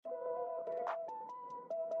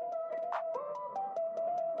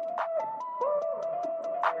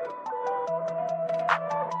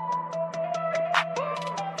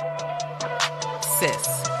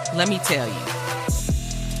sis, let me tell you.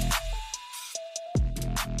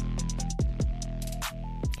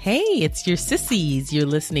 Hey, it's your sissies. You're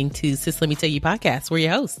listening to Sis Let Me Tell You podcast. We're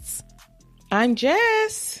your hosts. I'm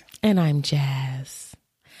Jess. And I'm Jazz.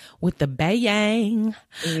 With the bang.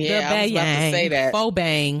 Yeah, the I was about to say that. Faux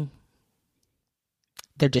bang.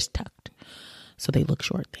 They're just tucked. So they look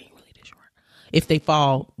short. They ain't really that short. If they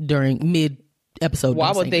fall during mid-episode.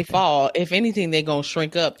 Why would they fall? If anything, they're going to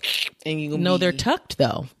shrink up. And you No, they're tucked,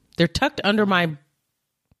 though. They're tucked under my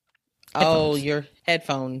headphones. Your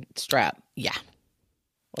headphone strap. Yeah.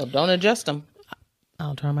 Well, don't adjust them.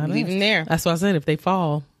 I'll try my best. Leave them there. That's why I said if they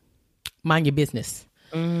fall, mind your business.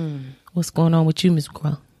 What's going on with you, Miss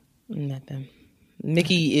McGraw? Nothing.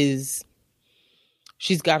 Nikki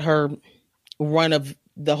she's got her run of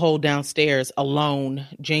the whole downstairs alone.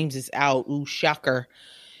 James is out. Ooh, shocker.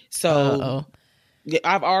 So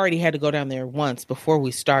I've already had to go down there once before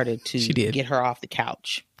we started to get her off the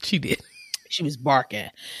couch. She did. She was barking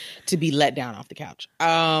to be let down off the couch.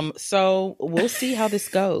 So we'll see how this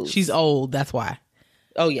goes. She's old. That's why.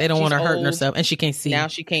 Oh yeah. They don't want her hurting herself, and she can't see. Now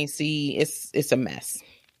she can't see. It's a mess.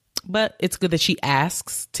 But it's good that she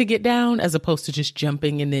asks to get down as opposed to just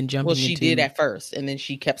jumping and then jumping. Well, she did at first, and then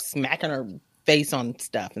she kept smacking her face on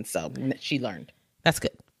stuff, and so she learned. That's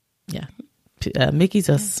good. Yeah. Mickey's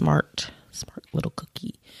a smart little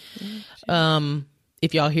cookie.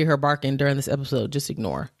 If y'all hear her barking during this episode, just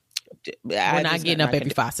ignore. We're not getting up every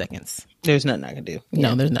 5 seconds. There's nothing I can do.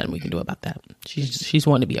 No, there's nothing we can do about that. She's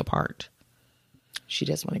wanting to be a part. She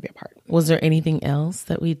does want to be a part. Was there anything else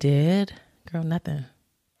that we did? Girl, nothing.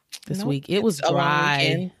 This week. It was dry.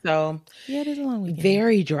 Weekend, so yeah, it is a long weekend.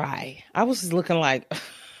 Very dry. I was just looking like,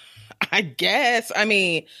 I guess. I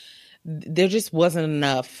mean, there just wasn't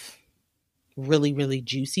enough really, really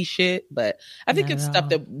juicy shit. But I think it's stuff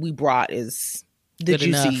that we brought is the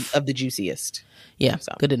juicy of the juiciest. Yeah,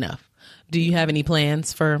 so. Good enough. Do you have any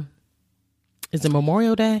plans for, is it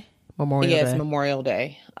Memorial Day? It's Memorial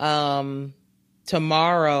Day.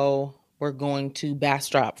 Tomorrow we're going to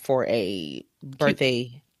Bastrop for a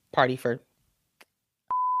birthday party for,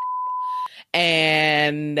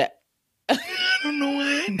 and I don't know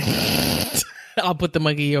what. I'll put the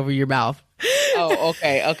monkey over your mouth. Oh,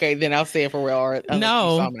 okay. Then I'll say it for real. Or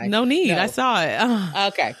no need. No. I saw it.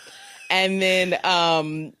 Okay. And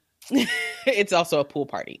then it's also a pool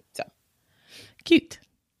party. So cute.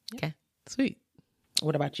 Okay. Sweet.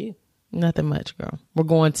 What about you? Nothing much, girl. We're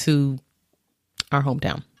going to our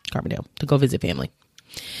hometown, Carbondale, to go visit family.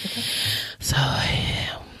 Okay. So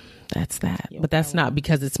that's that. But that's not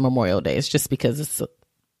because it's Memorial Day. It's just because it's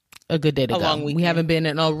a good day to go. We haven't been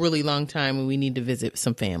in a really long time, and we need to visit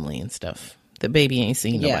some family and stuff. The baby ain't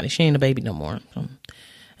seen nobody. She ain't a baby no more. So.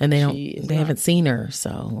 And they haven't seen her,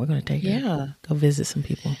 so we're gonna take her. Go visit some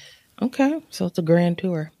people. Okay. So it's a grand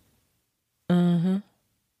tour.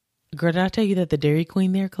 Girl, did I tell you that the Dairy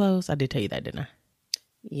Queen there closed? I did tell you that, didn't I?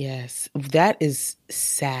 Yes. That is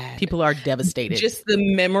sad. People are devastated. Just the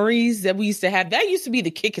memories that we used to have. That used to be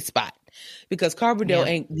the kick spot because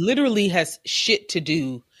Carbondale literally has shit to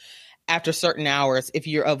do after certain hours if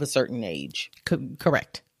you're of a certain age.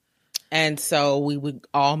 Correct. And so we would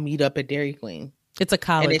all meet up at Dairy Queen. It's a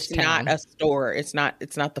college and it's town. Not a store. It's not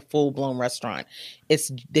the full blown restaurant.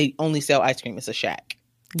 They only sell ice cream. It's a shack.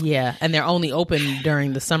 Yeah, and they're only open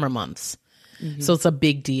during the summer months. So it's a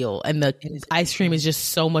big deal. And the ice cream is just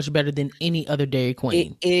so much better than any other Dairy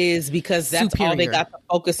Queen. It is because that's all they got to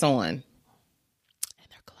focus on. And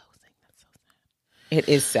they're closing. That's so sad. It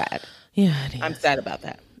is sad. Yeah, it is. I'm sad about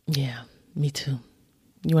that. Yeah, me too.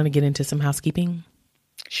 You want to get into some housekeeping?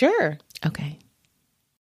 Sure. Okay.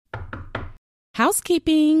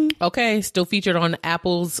 Housekeeping. Okay, still featured on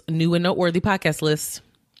Apple's new and noteworthy podcast list.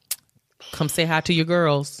 Come say hi to your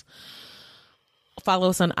girls. Follow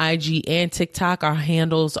us on IG and TikTok. Our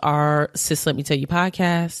handles are Sis Let Me Tell You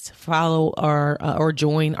Podcast. Follow or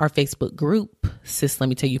join our Facebook group, Sis Let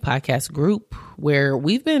Me Tell You Podcast group, where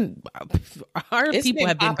our people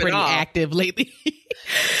have been pretty active lately.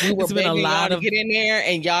 We were begging y'all to get in there,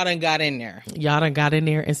 and y'all done got in there. Y'all done got in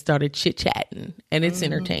there and started chit chatting, and it's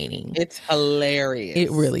entertaining. It's hilarious.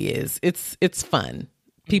 It really is. It's fun.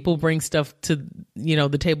 People bring stuff to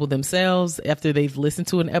the table themselves after they've listened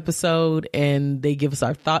to an episode, and they give us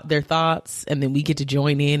their thoughts, and then we get to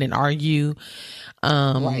join in and argue.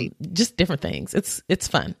 Right. Just different things. It's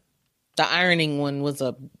fun. The ironing one was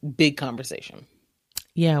a big conversation.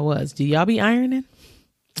 Yeah, it was. Do y'all be ironing?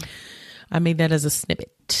 I made that as a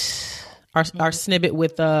snippet. Our snippet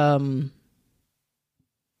with Ice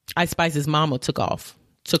Spice's mama took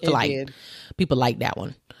the light. People like that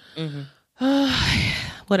one. Mm-hmm.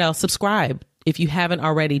 What else? Subscribe if you haven't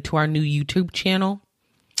already, to our new YouTube channel.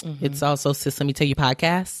 It's also Sis Let Me Tell You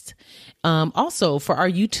podcast. Also for our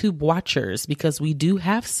YouTube watchers, because we do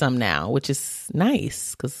have some now, which is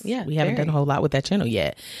nice because we haven't done a whole lot with that channel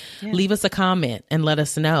yet. Yeah. Leave us a comment and let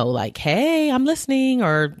us know, like, hey, I'm listening,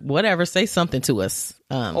 or whatever. Say something to us.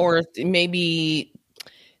 Or maybe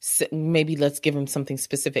let's give them something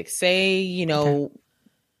specific. Say,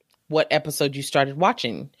 what episode you started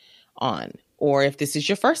watching on, or if this is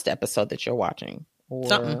your first episode that you're watching, or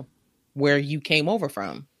something. Where you came over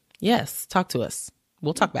from. Yes, talk to us.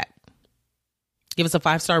 We'll talk back. Give us a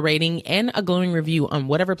 5-star rating and a glowing review on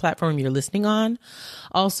whatever platform you're listening on.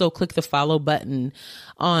 Also, click the follow button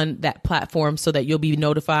on that platform so that you'll be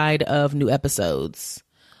notified of new episodes.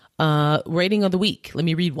 Rating of the week. Let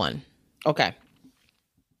me read one. Okay.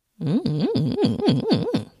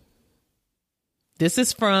 This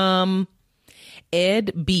is from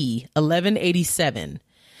Ed B. 1187.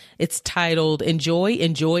 It's titled Enjoy,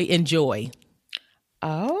 Enjoy, Enjoy.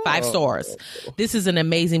 Oh. 5 stars. This is an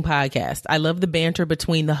amazing podcast. I love the banter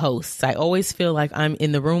between the hosts. I always feel like I'm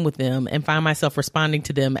in the room with them and find myself responding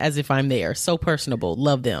to them as if I'm there. So personable.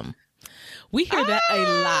 Love them. We hear that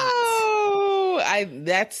a lot.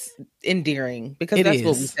 That's endearing, because that's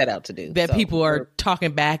what we set out to do. That people are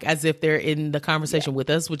talking back as if they're in the conversation with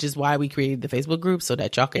us, which is why we created the Facebook group, so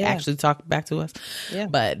that y'all can actually talk back to us. Yeah.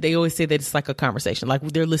 But they always say that it's like a conversation, like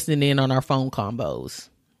they're listening in on our phone combos.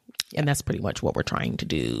 And that's pretty much what we're trying to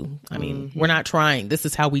do. I mean, we're not trying. This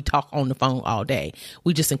is how we talk on the phone all day.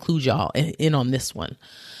 We just include y'all in on this one.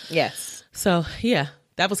 Yes. So, yeah,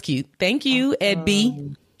 that was cute. Thank you, Ed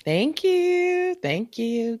B. Thank you.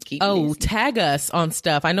 Keep listening. Tag us on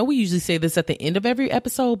stuff. I know we usually say this at the end of every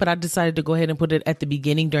episode, but I decided to go ahead and put it at the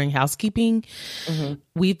beginning during housekeeping.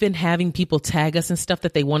 We've been having people tag us and stuff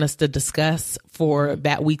that they want us to discuss for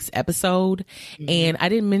that week's episode. And I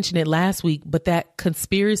didn't mention it last week, but that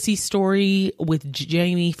conspiracy story with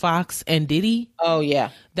Jamie Foxx and Diddy. Oh, yeah.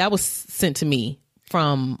 That was sent to me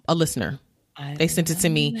from a listener. They sent it to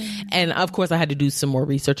me, and of course I had to do some more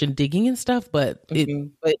research and digging and stuff, but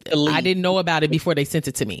I didn't know about it before they sent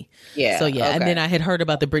it to me. Yeah. So and then I had heard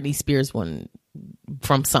about the Britney Spears one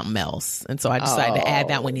from something else, and so I decided to add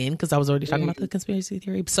that one in because I was already talking about the conspiracy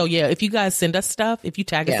theory. So yeah, if you guys send us stuff, if you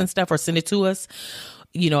tag us and stuff or send it to us,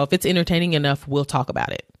 if it's entertaining enough, we'll talk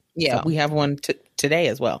about it. Yeah, so. We have one today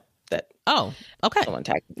as well. Okay. Someone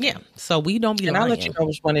tagged me. Yeah, so we don't be. And I'll let you know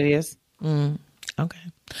which one it is. Okay.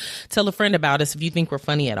 Tell a friend about us if you think we're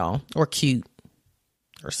funny at all or cute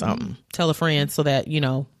or something. Tell a friend so that,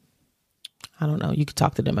 I don't know, you could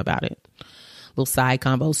talk to them about it. Little side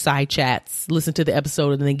combos, side chats, listen to the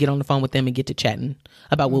episode and then get on the phone with them and get to chatting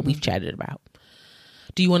about what we've chatted about.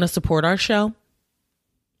 Do you want to support our show?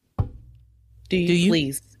 Do you?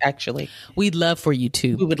 Please, actually. We'd love for you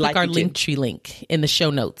to. We would Click like our you to. Linktree link in the show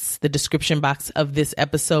notes, the description box of this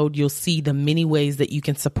episode. You'll see the many ways that you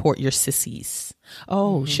can support your sissies.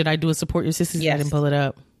 Oh, should I do a support your sissies? Yes. I didn't pull it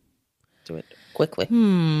up. Do it quickly.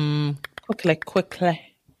 Quickly.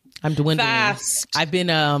 I'm dwindling. Fast. I've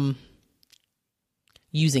been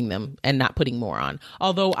using them and not putting more on.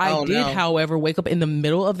 Although I did, however, wake up in the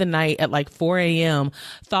middle of the night at like 4 a.m.,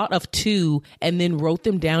 thought of 2, and then wrote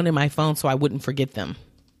them down in my phone so I wouldn't forget them.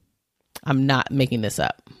 I'm not making this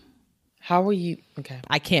up. How are you? Okay.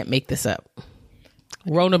 I can't make this up.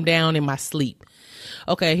 Wrote them down in my sleep.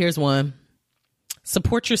 Okay, here's one.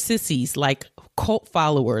 Support your sissies like cult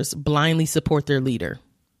followers blindly support their leader.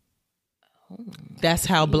 That's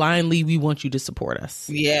how blindly we want you to support us.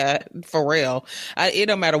 Yeah, for real. It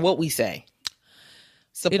don't matter what we say.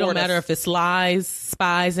 Support it don't us. matter if it's lies,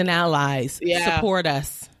 spies, and allies. Yeah. Support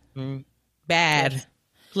us. Bad. Yes.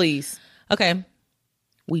 Please. Okay.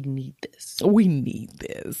 We need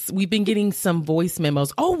this. We've been getting some voice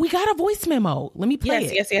memos. Oh, we got a voice memo. Let me play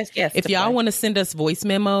it. Yes. If y'all want to send us voice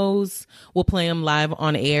memos, we'll play them live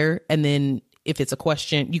on air. And then if it's a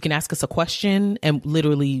question, you can ask us a question, and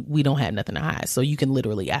literally we don't have nothing to hide. So you can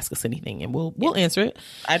literally ask us anything and we'll answer it.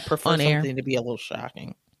 I'd prefer on something air. to be a little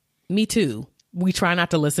shocking. Me too. We try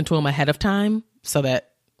not to listen to them ahead of time so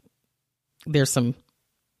that there's some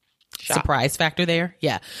surprise factor there.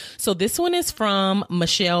 Yeah. So this one is from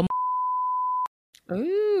Michelle.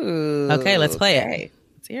 Ooh. Okay, let's play it.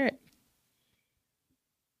 Let's hear it.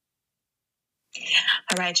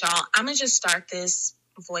 All right, y'all. I'm going to just start this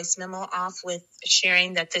voice memo off with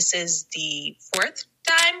sharing that this is the 4th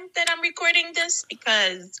time that I'm recording this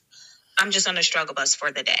because I'm just on a struggle bus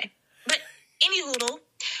for the day. But anywho,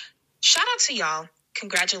 shout out to y'all.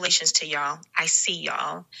 Congratulations to y'all. I see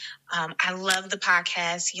y'all. I love the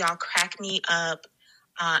podcast. Y'all crack me up.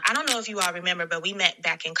 I don't know if you all remember, but we met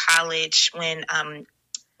back in college when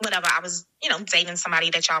whatever. I was, dating somebody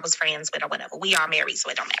that y'all was friends with or whatever. We are married, so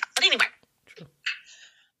it don't matter. But anyway.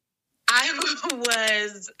 I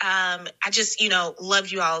just,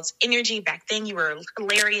 loved you all's energy back then. You were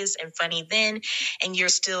hilarious and funny then, and you're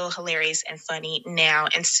still hilarious and funny now.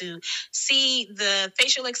 And to see the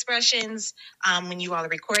facial expressions when you all are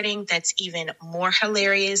recording, that's even more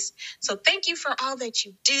hilarious. So thank you for all that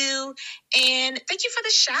you do. And thank you for the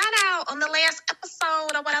shout out on the last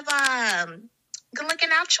episode or whatever. Good looking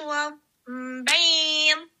out, you all.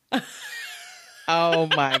 Bam. Oh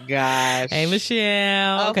my gosh. Hey,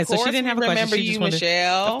 Michelle. Okay, so she didn't have a question. Remember you,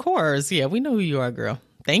 Michelle? Of course. Yeah, we know who you are, girl.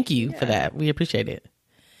 Thank you for that. We appreciate it.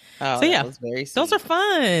 Oh, so, yeah, that was very sweet. Those are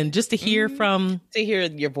fun just to hear from. To hear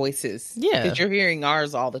your voices. Yeah. Because you're hearing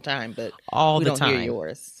ours all the time, but we don't hear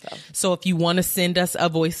yours. So if you want to send us a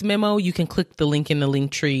voice memo, you can click the link in the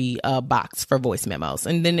Linktree box for voice memos.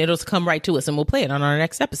 And then it'll come right to us and we'll play it on our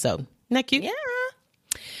next episode. Isn't that cute? Yeah.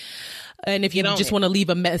 And if you just want to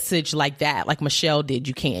leave a message like that, like Michelle did,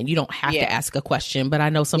 you can. You don't have to ask a question. But I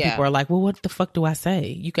know some people are like, well, what the fuck do I say?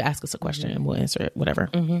 You can ask us a question and we'll answer it,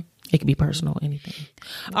 whatever. Mm-hmm. It can be personal, anything.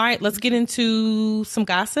 All right, let's get into some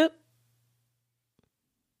gossip.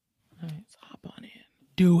 All right, let's hop on in.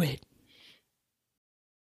 Do it.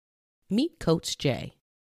 Meet Coach J.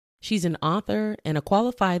 She's an author and a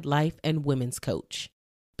qualified life and women's coach.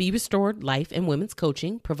 Be Restored Life and Women's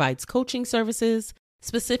Coaching provides coaching services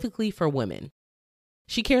specifically for women.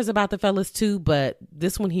 She cares about the fellas too, but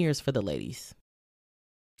this one here is for the ladies.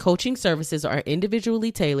 Coaching services are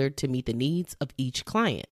individually tailored to meet the needs of each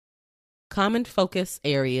client. Common focus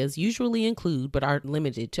areas usually include, but aren't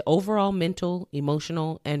limited to, overall mental,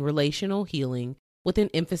 emotional, and relational healing with an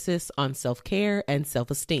emphasis on self-care and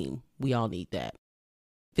self-esteem. We all need that.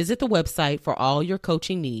 Visit the website for all your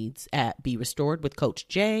coaching needs at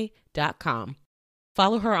BeRestoredWithCoachJ.com.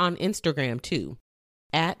 Follow her on Instagram too,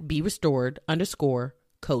 at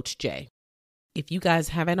BeRestored_CoachJ. If you guys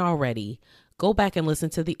haven't already, go back and listen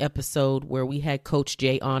to the episode where we had Coach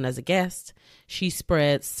J on as a guest. She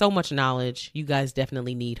spreads so much knowledge. You guys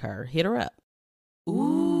definitely need her. Hit her up.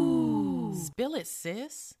 Ooh. Spill it,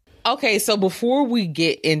 sis. Okay, so before we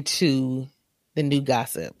get into the new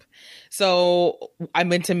gossip, so I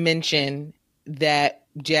meant to mention that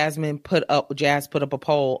Jazz put up a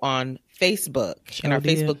poll on Facebook in our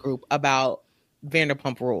Facebook group about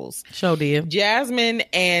Vanderpump Rules. Show dear. Jasmine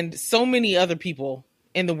and so many other people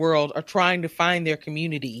in the world are trying to find their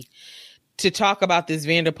community to talk about this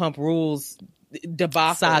Vanderpump Rules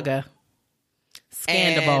debacle. Saga.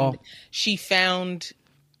 Scandal. And she found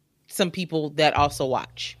some people that also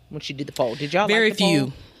watch when she did the poll. Did y'all Very like the few.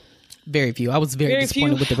 poll? Very few. I was very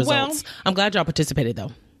disappointed with the results. Well, I'm glad y'all participated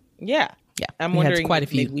though. Yeah. Yeah. I'm wondering quite a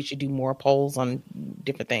few. Maybe we should do more polls on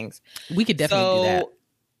different things. We could definitely do that.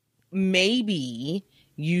 Maybe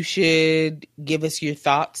you should give us your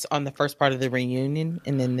thoughts on the first part of the reunion,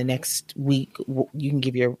 and then the next week you can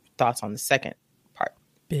give your thoughts on the second part.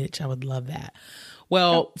 Bitch, I would love that.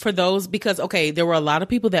 Well, for those, because, there were a lot of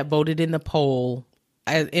people that voted in the poll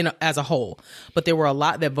as a whole, but there were a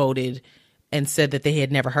lot that voted and said that they had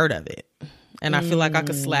never heard of it. And I feel like I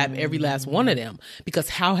could slap every last one of them, because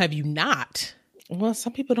how have you not? Well,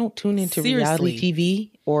 some people don't tune into reality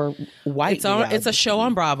TV or white reality. It's a show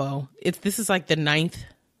on Bravo. This is like the 9th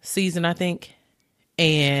season, I think.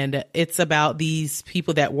 And it's about these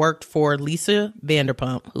people that worked for Lisa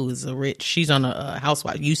Vanderpump, who is she's on a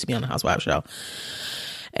housewife, used to be on a housewife show.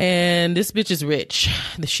 And this bitch is rich.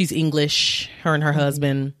 She's English, her and her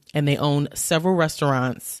husband, and they own several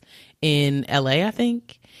restaurants in LA, I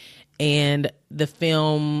think. And the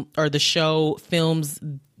show films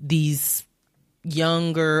these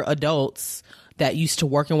younger adults that used to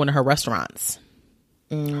work in one of her restaurants,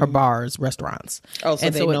 her restaurants. Oh, so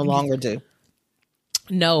they no longer do.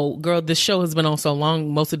 No, girl, the show has been on so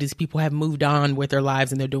long. Most of these people have moved on with their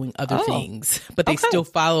lives and they're doing other things, but they still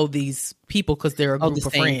follow these people because they're a group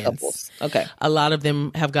of friends. Couples. Okay. A lot of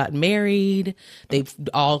them have gotten married. They've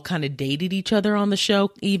all kind of dated each other on the show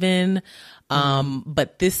even.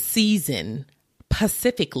 But this season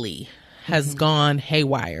specifically has gone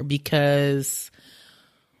haywire because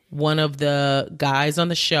one of the guys on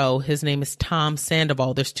the show, his name is Tom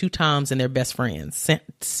Sandoval. There's 2 Toms and they're best friends,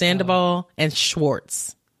 Sandoval and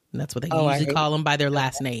Schwartz. And that's what they usually call them by their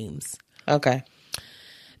last names. Okay.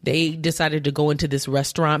 They decided to go into this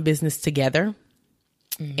restaurant business together.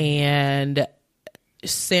 And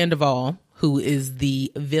Sandoval, who is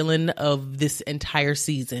the villain of this entire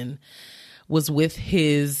season, was with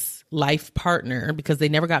his life partner because they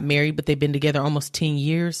never got married, but they've been together almost 10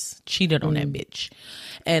 years, cheated on that bitch.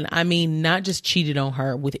 And I mean, not just cheated on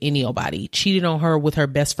her with anybody, cheated on her with her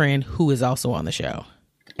best friend who is also on the show.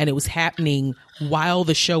 And it was happening while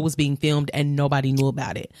the show was being filmed and nobody knew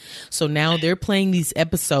about it. So now they're playing these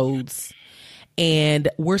episodes and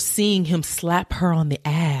we're seeing him slap her on the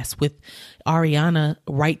ass with Ariana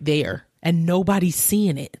right there and nobody's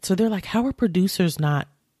seeing it. So they're like, how are producers not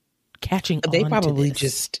catching on They to probably this?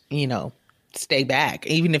 just, stay back.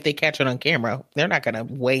 Even if they catch it on camera, they're not going to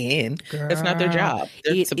weigh in. That's not their job.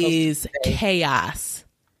 They're It supposed to is stay. chaos.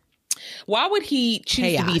 Why would he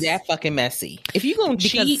choose to be Chaos. that fucking messy? If you're going to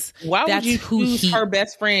cheat, Because why would that's you who choose her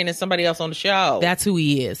best friend and somebody else on the show? That's who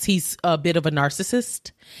he is. He's a bit of a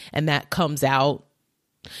narcissist, and that comes out.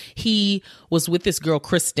 He was with this girl,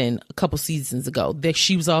 Kristen, a couple seasons ago.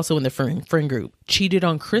 She was also in the friend group. Cheated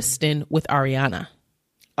on Kristen with Ariana.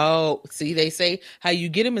 Oh, see, they say how you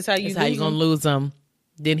get him is how you That's lose how you gonna him. lose him.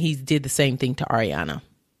 Then he did the same thing to Ariana.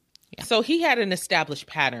 So he had an established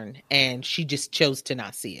pattern, and she just chose to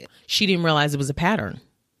not see it. She didn't realize it was a pattern.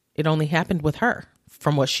 It only happened with her,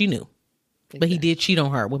 from what she knew. But he did cheat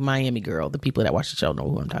on her with Miami Girl. The people that watch the show know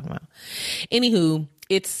who I'm talking about. Anywho,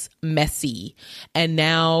 it's messy. And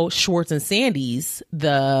now Schwartz and Sandy's,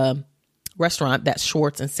 the restaurant that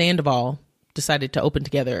Schwartz and Sandoval decided to open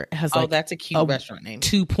together, has like that's a cute restaurant name.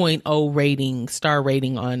 2.0 star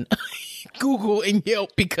rating on Google and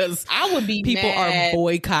Yelp because I would be people mad. are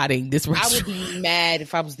boycotting this I restaurant. would be mad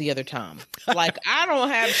if I was the other Tom. Like, I don't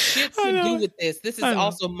have shit to do with this. This is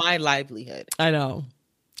also my livelihood. I know.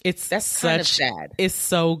 That's kind of sad. It's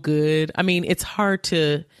so good. I mean, it's hard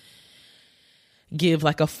to give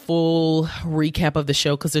like a full recap of the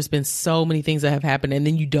show because there's been so many things that have happened and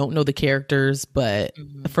then you don't know the characters. But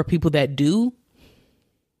for people that do,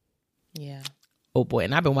 Yeah. oh boy.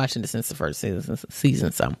 And I've been watching this since the first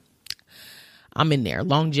season. So I'm in there.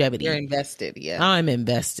 Longevity. You're invested. Yeah. I'm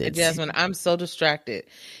invested. Jasmine, I'm so distracted.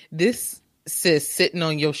 This sis sitting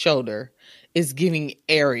on your shoulder is giving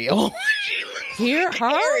Ariel. Hear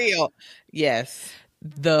her? Ariel. Yes.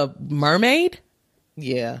 The mermaid?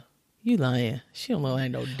 Yeah. You lying. She don't look like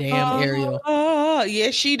no damn Ariel. Oh,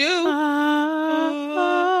 yes, she do.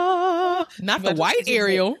 Not the white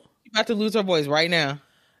Ariel. She's about to lose her voice right now.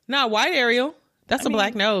 Not white Ariel. That's a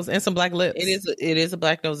black nose and some black lips. It is a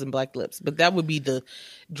black nose and black lips, but that would be the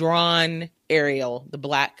drawn Ariel, the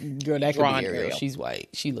black Girl, that could drawn be Ariel. Ariel. She's white.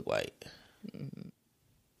 She look white.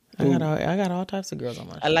 I got all types of girls on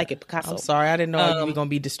my show. I like it, Picasso. I'm sorry, I didn't know you were gonna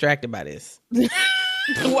be distracted by this.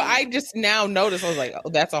 Well, I just now noticed. I was like, "Oh,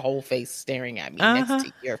 that's a whole face staring at me next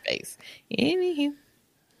to your face." Anywho,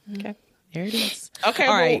 okay, There it is. okay,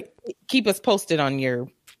 All well, right. keep us posted on your.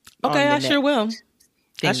 Okay, I sure will. I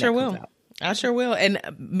thing sure that will. comes out. I sure will. And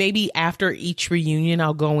maybe after each reunion,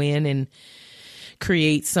 I'll go in and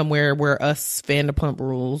create somewhere where us Vanderpump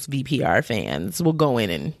Rules VPR fans will go in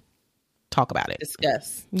and talk about it.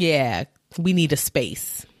 Discuss Yeah, we need a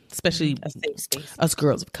space, especially a safe space. us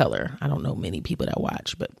girls of color. I don't know many people that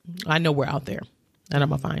watch, but I know we're out there and I'm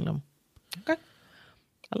going to find them. Okay,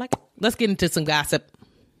 I like it. Let's get into some gossip.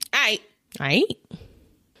 all right.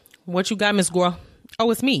 What you got, Miss Girl? Oh,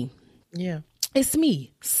 it's me. yeah. It's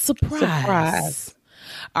me. Surprise.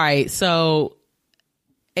 All right. So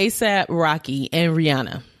ASAP Rocky and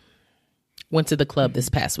Rihanna went to the club this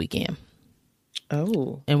past weekend.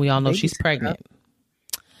 Oh, And we all know she's pregnant.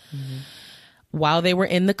 While they were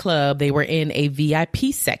in the club, they were in a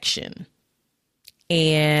VIP section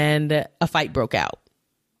and a fight broke out.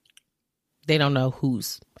 They don't know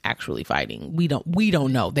who's actually fighting. We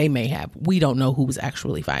don't know. They may have. We don't know who was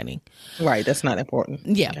actually fighting. right. That's not important.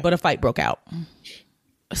 Yeah, but a fight broke out.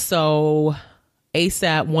 So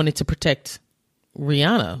ASAP wanted to protect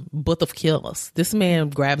Rihanna, but of killers. This man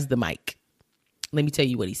grabs the mic. Let me tell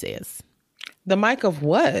you what he says. The mic of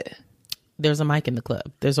what? There's a mic in the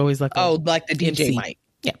club. There's always like Like the DJ MC. mic.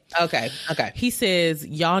 Yeah. Okay. He says,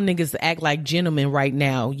 y'all niggas act like gentlemen right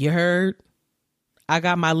now. You heard? I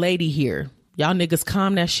got my lady here. Y'all niggas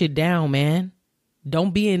calm that shit down, man.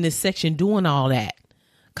 Don't be in this section doing all that.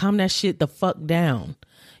 Calm that shit the fuck down.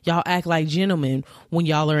 Y'all act like gentlemen when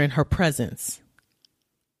y'all are in her presence.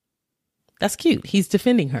 That's cute. He's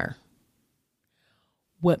defending her.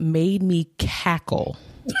 What made me cackle?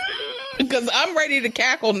 Because I'm ready to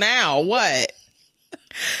cackle now. What?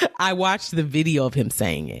 I watched the video of him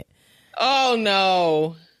saying it. Oh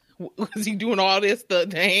no. Was he doing all this, the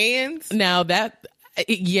hands? Now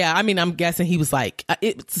yeah, I mean, I'm guessing he was like,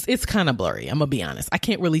 it's kind of blurry. I'm gonna be honest. I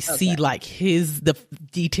can't really see like the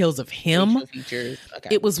details of him. Facial features. Okay.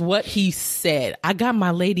 It was what he said. I got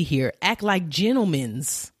my lady here. Act like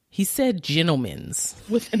gentlemen's. He said gentlemen's.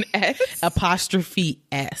 With an S? Apostrophe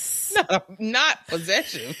S. Not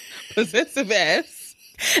possessive. Possessive S.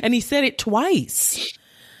 And he said it twice.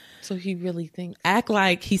 So he really thinks. Act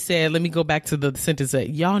like, he said, let me go back to the sentence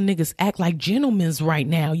that y'all niggas act like gentlemen's right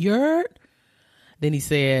now. You heard? Then he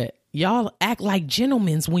said, y'all act like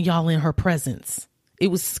gentlemen's when y'all in her presence. It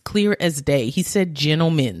was clear as day. He said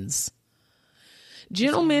gentlemen's.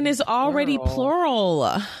 Gentlemen is already plural.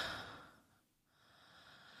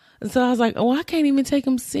 And so I was like, oh, I can't even take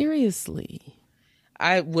him seriously.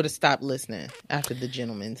 I would have stopped listening after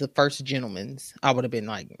the first gentleman's. I would have been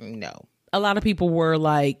like, no. A lot of people were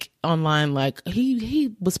like online, like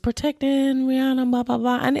he was protecting Rihanna, blah, blah,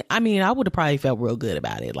 blah. And I mean, I would have probably felt real good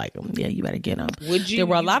about it. Like, yeah, you better get him. Would you? There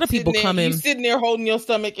were a lot of people coming. You sitting there holding your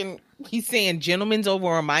stomach and he's saying gentlemen's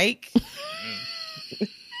over a mic.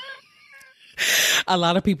 A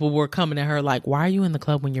lot of people were coming at her like, why are you in the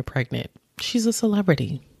club when you're pregnant? She's a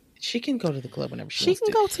celebrity. She can go to the club whenever she wants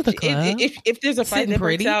can go to the club. If there's a fight that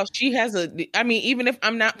breaks out, she has even if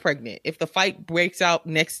I'm not pregnant, if the fight breaks out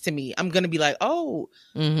next to me, I'm going to be like, oh,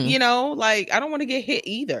 like I don't want to get hit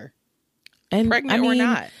either. And pregnant or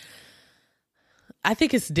not. I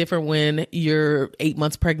think it's different when you're 8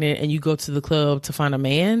 months pregnant and you go to the club to find a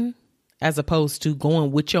man as opposed to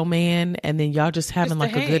going with your man and then y'all just having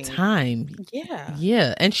like a good time. Yeah.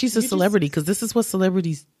 Yeah. And she's a celebrity because this is what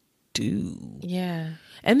celebrities do. Yeah.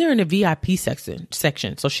 And they're in a VIP section.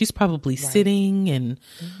 So she's probably sitting and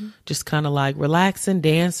just kind of like relaxing,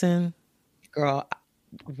 dancing. Girl,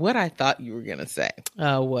 what I thought you were going to say.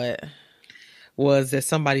 What? Was that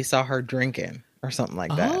somebody saw her drinking or something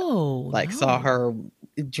like that. Oh, like saw her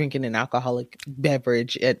drinking an alcoholic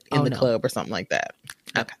beverage in the club or something like that.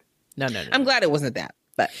 Okay. No. I'm glad it wasn't that.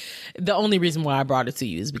 But the only reason why I brought it to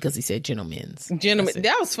you is because he said gentlemen's. Gentlemen,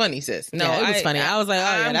 that was funny, sis. No, yeah, it was funny. I was like, oh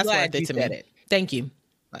yeah, that's what I did to me. It. Thank you.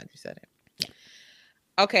 Glad you said it.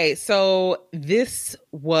 Yeah. Okay, so this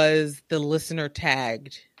was the listener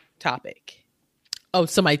tagged topic. Oh,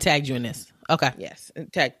 somebody tagged you in this. Okay. Yes,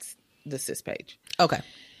 tagged the sis page. Okay.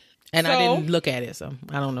 And I didn't look at it, so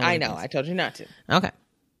I don't know. I know. I told you not to. Okay.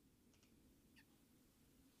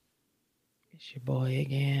 It's your boy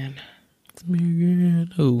again. It's me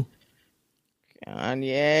again. Who?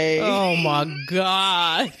 Kanye. Oh my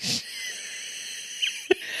gosh.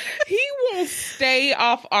 He won't stay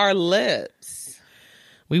off our lips.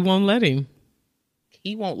 We won't let him.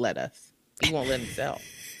 He won't let us. He won't let himself.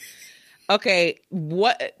 Okay,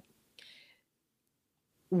 what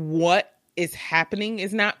is happening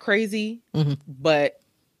is not crazy, but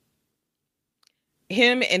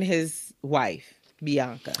him and his wife,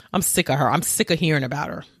 Bianca. I'm sick of her. I'm sick of hearing about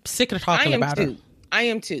her. Sick of talking about her. I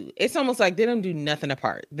am too. It's almost like they don't do nothing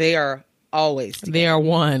apart. They are always together. They are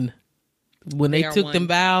one. When they took them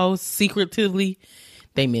vows secretively,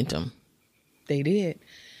 they meant them. They did.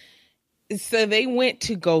 So they went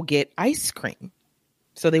to go get ice cream.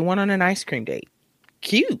 So they went on an ice cream date.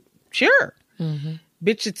 Cute. Sure. Mm-hmm.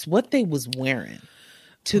 Bitch, it's what they was wearing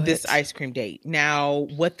to this ice cream date. Now,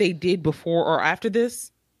 what they did before or after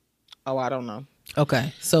this, I don't know.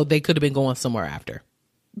 Okay. So they could have been going somewhere after.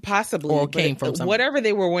 Possibly. Or came from somewhere. Whatever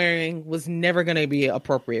they were wearing was never going to be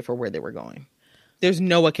appropriate for where they were going. There's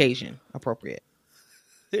no occasion appropriate.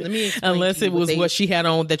 Let me unless it was what she had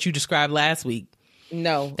on that you described last week.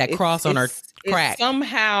 No. That cross on her crack.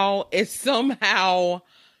 It's somehow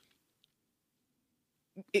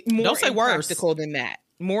more don't say worse. Impractical than that.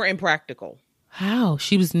 More impractical. How?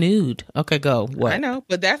 She was nude. Okay, go. What? I know,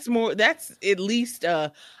 but that's at least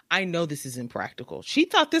I know this is impractical. She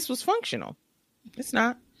thought this was functional. It's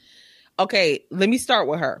not. Okay, let me start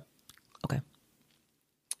with her. Okay.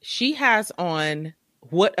 She has on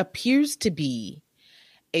what appears to be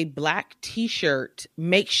a black t-shirt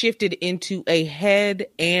makeshifted into a head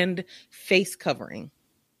and face covering.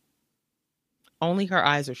 Only her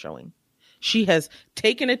eyes are showing. She has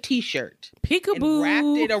taken a t-shirt, peekaboo, and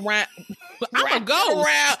wrapped it around. I'm a ghost.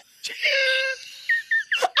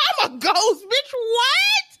 I'm a ghost, bitch.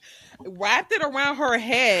 What? Wrapped it around her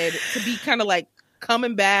head to be kind of like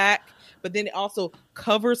coming back, but then it also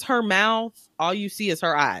covers her mouth. All you see is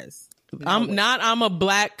her eyes. I'm a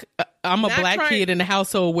black kid in the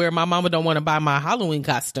household where my mama don't want to buy my Halloween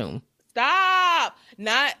costume. Stop.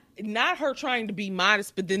 Not her trying to be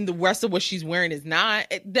modest, but then the rest of what she's wearing is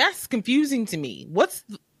not. That's confusing to me. What's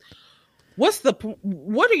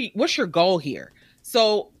your goal here?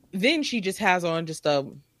 So then she just has on just a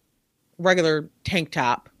regular tank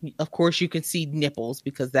top. Of course you can see nipples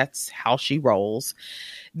because that's how she rolls.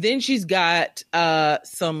 Then she's got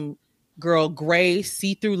some gray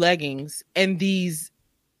see-through leggings and these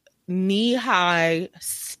knee-high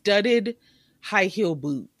studded high heel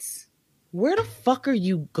boots. Where the fuck are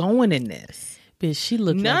you going in this? Bitch, she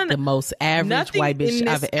looked like the most average white bitch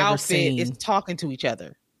I've ever seen. Is talking to each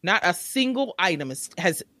other. Not a single item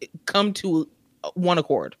has come to one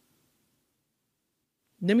accord.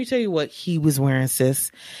 Let me tell you what he was wearing,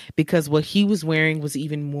 sis, because what he was wearing was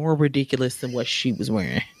even more ridiculous than what she was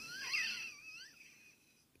wearing.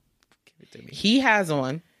 Give it to me. He has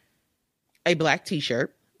on a black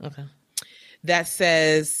t-shirt that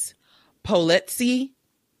says Polizei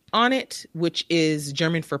on it, which is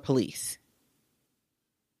German for police.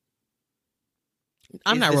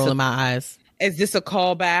 I'm not rolling my eyes. Is this a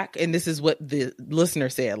callback? And this is what the listener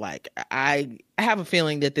said. Like, I have a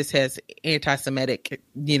feeling that this has anti-Semitic,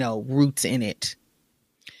 roots in it.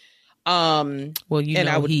 Well,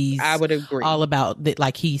 I would agree all about that.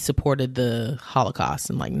 Like, he supported the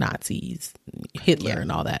Holocaust and like Nazis, Hitler,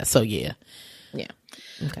 and all that. So yeah. Okay.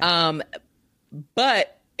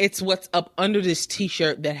 But it's what's up under this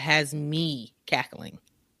t-shirt that has me cackling.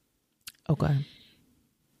 Okay.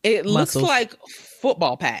 It looks like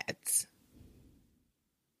football pads.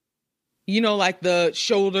 Like the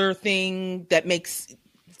shoulder thing that makes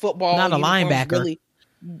football. Not a linebacker.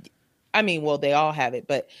 Really, they all have it,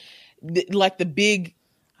 but like the big.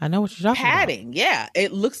 I know what you're talking padding. about. Yeah,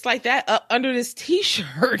 it looks like that up under this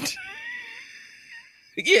t-shirt.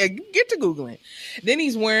 Yeah, get to Googling. Then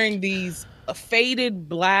he's wearing these faded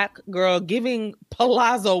black giving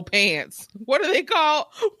palazzo pants. What are they called?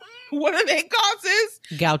 Sis?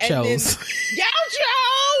 Gauchos.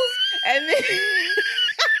 Gauchos. And then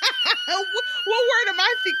what word am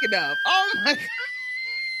I thinking of? Oh my God.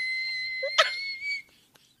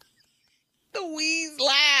 The wheeze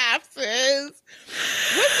laugh, sis.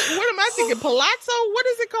 What am I thinking? Palazzo? What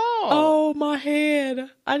is it called? Oh, my head.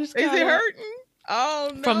 Is it hurting?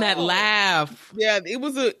 Oh no. From that laugh. Yeah, it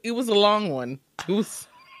was a long one. It was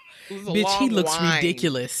a bitch, long he looks line.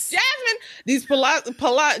 ridiculous. Jasmine, these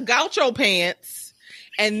gaucho pants,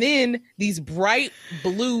 and then these bright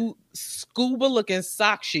blue scuba looking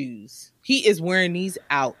sock shoes. He is wearing these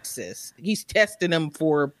out, sis. He's testing them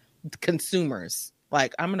for consumers.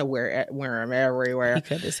 Like, I'm gonna wear them everywhere.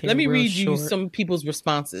 Let me read you some people's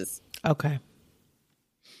responses. Okay.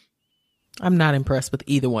 I'm not impressed with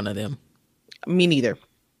either one of them. Me neither.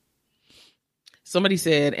 Somebody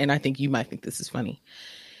said, and I think you might think this is funny,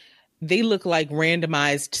 they look like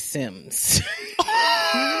randomized Sims.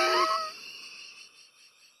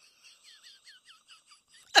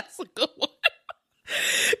 That's a good one.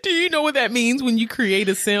 Do you know what that means when you create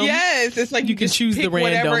a sim? Yes, it's like you can choose the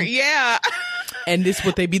random. Whatever. Yeah. And this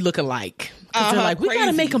what they be looking like. They're like, we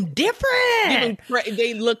gotta make them different.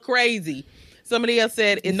 They look crazy. Somebody else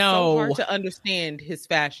said it's so hard to understand his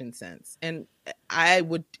fashion sense. And I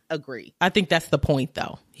would agree. I think that's the point,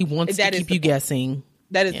 though. He wants to keep you guessing.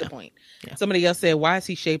 That is the point. Yeah. Somebody else said, why is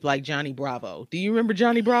he shaped like Johnny Bravo? Do you remember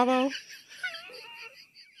Johnny Bravo?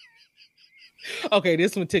 Okay,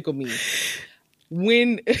 this one tickled me.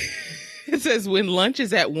 When it says when lunch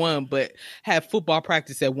is at 1, but have football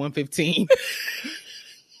practice at 1:15.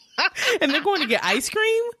 And they're going to get ice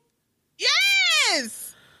cream?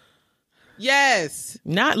 Yes.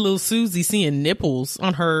 Not little Susie seeing nipples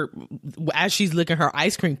on her as she's licking her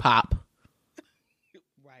ice cream pop.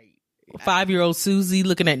 Right. 5-year-old Susie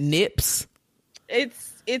looking at nips.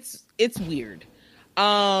 It's weird.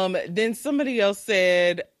 Then somebody else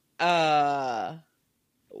said, why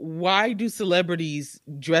do celebrities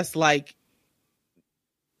dress like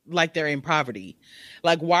they're in poverty?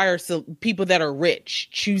 Like, why are people that are rich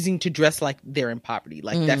choosing to dress like they're in poverty?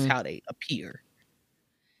 Like, that's how they appear.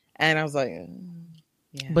 And I was like,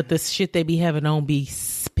 yeah. But the shit they be having on be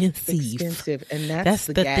expensive. And that's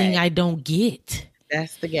the thing I don't get.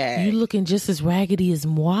 That's the gag. You looking just as raggedy as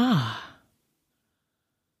moi.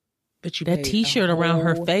 But that t-shirt around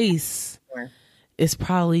her face is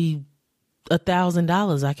probably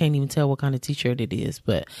 $1,000. I can't even tell what kind of t-shirt it is.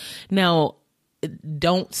 But now,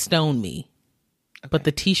 don't stone me. Okay. But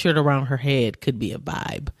the t-shirt around her head could be a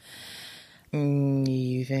vibe.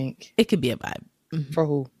 You think? It could be a vibe. Mm-hmm. For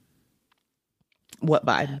who? What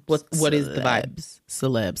vibe? What is the vibe?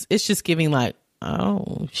 Celebs. It's just giving like,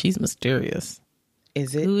 oh, she's mysterious.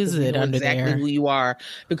 Is it? Who is it under exactly there? Who you are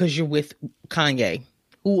because you're with Kanye.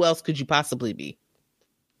 Who else could you possibly be?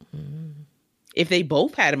 If they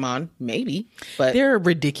both had him on, maybe. But they're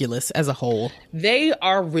ridiculous as a whole. They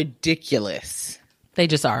are ridiculous. They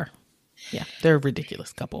just are. Yeah, they're a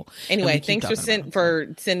ridiculous couple. Anyway, thanks for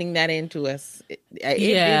sending that in to us. It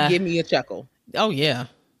did give me a chuckle. Oh, yeah.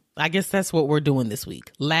 I guess that's what we're doing this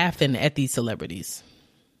week. Laughing at these celebrities.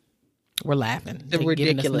 We're laughing. The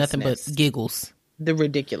ridiculousness. Nothing but giggles. The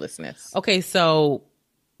ridiculousness. Okay, so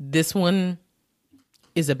this one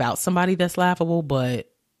is about somebody that's laughable,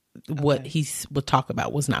 but what he would talk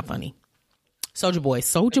about was not funny. Soulja Boy,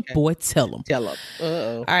 tell him. Tell him.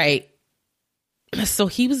 Uh-oh. All right. So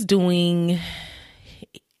he was doing,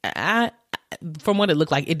 from what it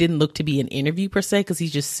looked like, it didn't look to be an interview per se, because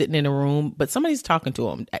he's just sitting in a room, but somebody's talking to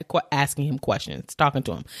him, asking him questions, talking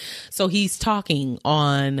to him. So he's talking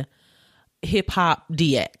on Hip Hop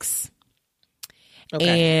DX.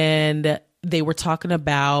 Okay. And they were talking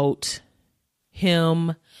about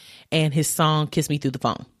him and his song Kiss Me Through the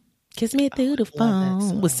Phone. Kiss Me Through the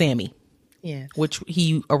Phone with Sammy. Yeah. Which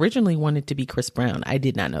he originally wanted to be Chris Brown. I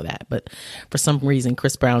did not know that, but for some reason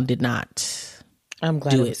Chris Brown did not. I'm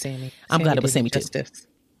glad it was Sammy. I'm glad it was Sammy too. Justice.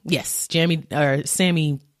 Yes,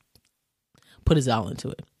 Sammy put his all into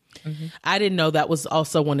it. Mm-hmm. I didn't know that was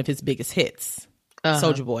also one of his biggest hits.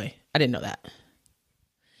 Soulja Boy. I didn't know that.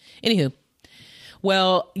 Anywho,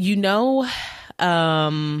 well,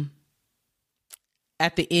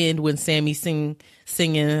 at the end when Sammy singing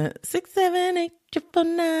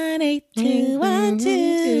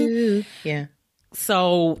 678-998-212. Yeah.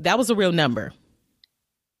 So that was a real number.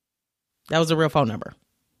 That was a real phone number.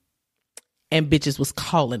 And bitches was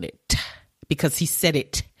calling it because he said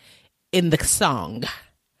it in the song.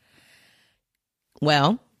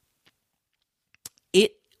 Well,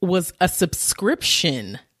 it was a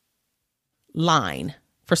subscription line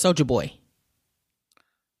for Soulja Boy.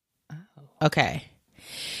 Oh. Okay.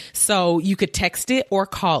 So you could text it or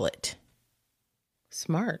call it.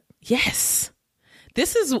 Smart. Yes.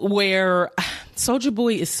 This is where Soulja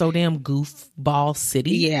Boy is so damn goofball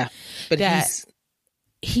city. Yeah. But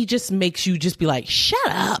he just makes you just be like, shut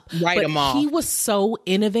up. Write him off. He was so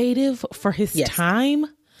innovative for his time.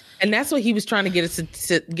 And that's what he was trying to get us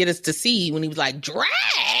to see when he was like, drag.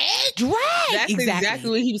 That's exactly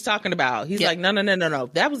what he was talking about. He's like, no.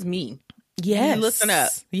 That was me. Yes. Listen up.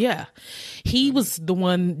 Yeah. He was the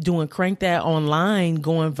one doing Crank That Online,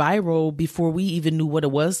 going viral before we even knew what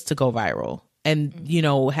it was to go viral. And,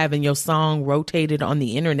 having your song rotated on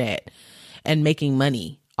the internet and making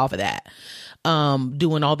money off of that.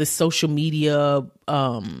 Doing all this social media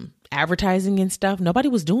advertising and stuff. Nobody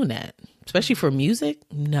was doing that, especially for music.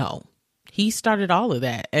 No. He started all of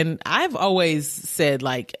that. And I've always said,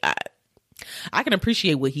 like, I can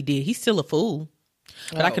appreciate what he did. He's still a fool.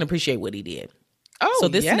 But I can appreciate what he did. Oh, so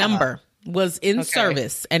this number was in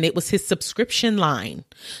service, and it was his subscription line.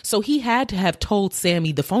 So he had to have told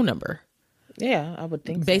Sammy the phone number. Yeah, I would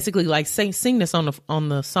think. Basically, like sing this on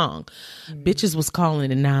the song. Bitches was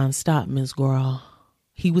calling it nonstop, Miss Girl.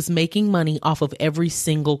 He was making money off of every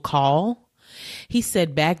single call. He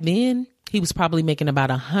said back then he was probably making about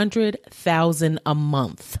 $100,000 a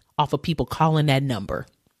month off of people calling that number.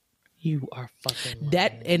 You are fucking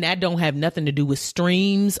lying. That don't have nothing to do with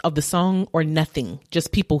streams of the song or nothing.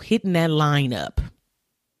 Just people hitting that line up.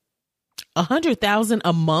 $100,000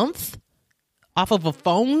 a month off of a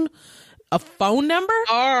phone number.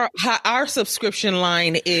 Our subscription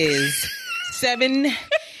line is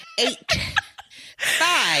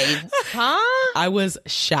 785. Huh? I was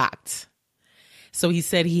shocked. So he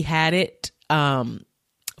said he had it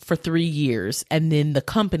for 3 years, and then the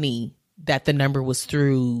company that the number was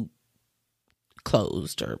through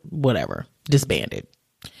closed or whatever, disbanded.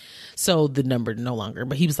 So the number no longer,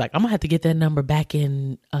 but he was like, I'm gonna have to get that number back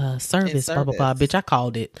in service, blah, blah, blah. Bitch, I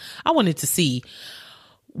called it. I wanted to see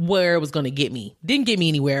where it was going to get me. Didn't get me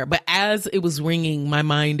anywhere, but as it was ringing, my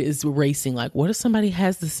mind is racing. Like, what if somebody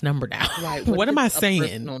has this number now? Right. What am I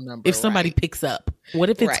saying? If somebody picks up, what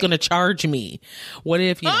if it's going to charge me? What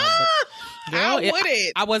if, girl,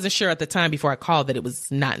 I wasn't sure at the time before I called that it was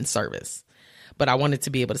not in service, but I wanted to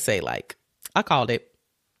be able to say, like, I called it.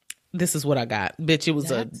 This is what I got. Bitch, it was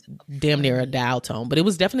damn near a dial tone, but it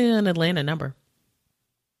was definitely an Atlanta number.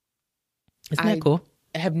 Isn't that cool?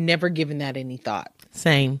 I have never given that any thought.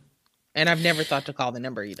 Same. And I've never thought to call the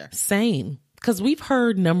number either. Same. Because we've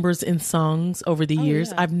heard numbers in songs over the years.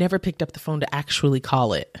 Yeah. I've never picked up the phone to actually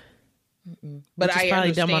call it. But I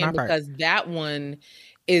understand because that one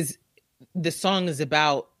is, the song is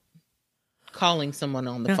about calling someone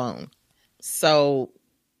on the phone. So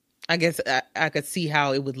I guess I could see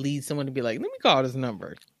how it would lead someone to be like, let me call this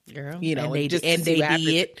number. Girl. And they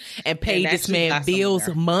did and paid this man bills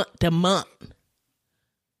month to month.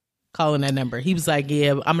 Calling that number. He was like,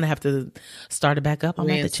 yeah, I'm going to have to start it back up. I'm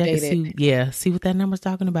going to have to check and see what that number's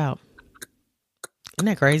talking about. Isn't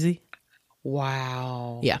that crazy?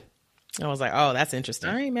 Wow. Yeah. I was like, oh, that's interesting.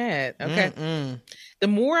 I ain't mad. Okay. The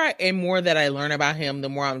more that I learn about him, the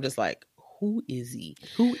more I'm just like, who is he?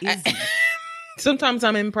 Sometimes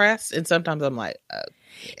I'm impressed and sometimes I'm like,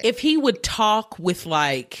 if he would talk with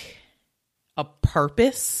like a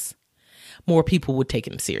purpose, more people would take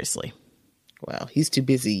him seriously. Well, he's too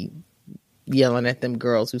busy yelling at them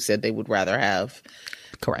girls who said they would rather have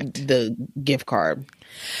the gift card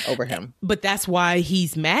over him. But that's why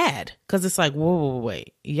he's mad, because it's like, whoa,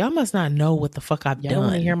 wait, y'all must not know what the fuck I've done.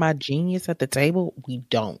 Want to hear my genius at the table? We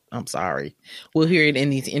don't. I'm sorry. We'll hear it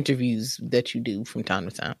in these interviews that you do from time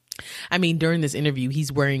to time. I mean, during this interview,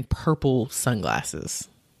 he's wearing purple sunglasses.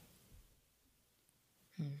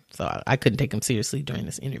 So I couldn't take him seriously during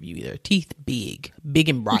this interview either. Teeth big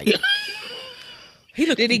and bright.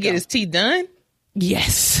 Did he get his teeth done?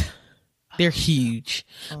 Yes. They're huge.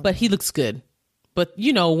 But he looks good. But,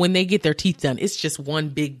 you know, when they get their teeth done, it's just one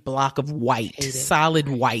big block of white, solid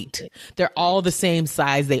white. They're all the same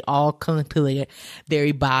size. They all come to the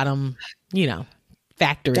very bottom, you know,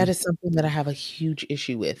 factory. That is something that I have a huge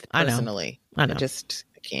issue with, personally. I know.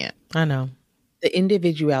 I can't. I know. The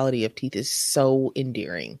individuality of teeth is so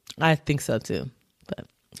endearing. I think so, too. But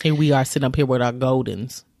here we are sitting up here with our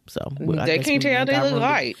Goldens. So they can't tell they look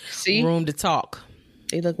white. See? Room to talk.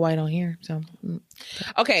 They look white on here. So,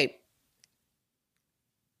 okay.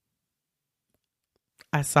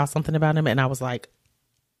 I saw something about him and I was like,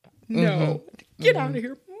 no, get out of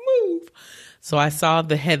here, move. So I saw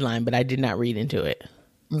the headline, but I did not read into it.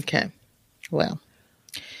 Okay. Well,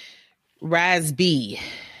 Raz B,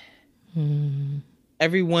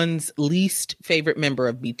 everyone's least favorite member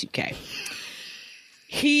of B2K.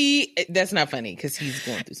 That's not funny because he's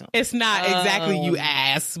going through something. It's not exactly you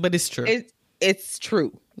ass, but it's true. It's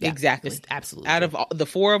true. Yeah, exactly. It's absolutely out true. of the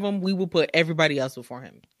four of them, we will put everybody else before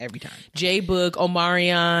him every time. J Boog,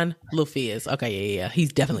 Omarion, Lil Fizz. Okay, yeah.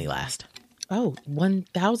 He's definitely last. Oh,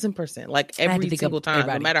 1,000%. Like every single time,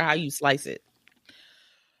 no matter how you slice it.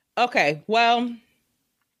 Okay, well,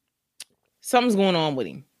 something's going on with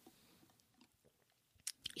him.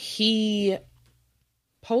 He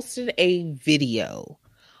posted a video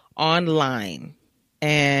online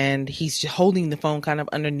and he's holding the phone kind of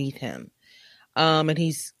underneath him. And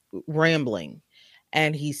he's rambling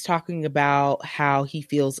and he's talking about how he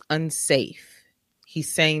feels unsafe.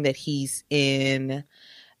 He's saying that he's in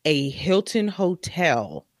a Hilton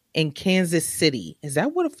hotel in Kansas City. Is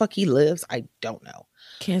that where the fuck he lives? I don't know.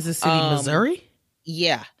 Kansas City, Missouri?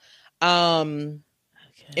 Yeah. And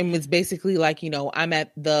it's basically like, you know, I'm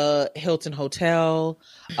at the Hilton hotel.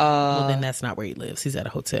 Well, then that's not where he lives. He's at a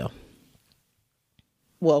hotel.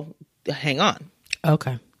 Well, hang on.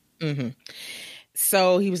 Okay. Mm-hmm.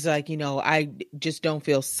 So he was like, you know, I just don't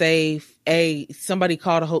feel safe. Somebody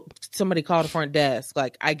called the front desk.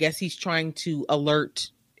 Like, I guess he's trying to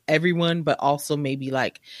alert everyone, but also maybe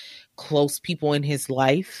like close people in his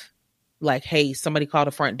life. Like, hey, somebody called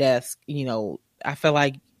the front desk. You know, I feel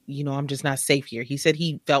like, you know, I'm just not safe here. He said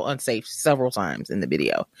he felt unsafe several times in the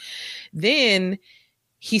video. Then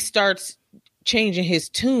he starts changing his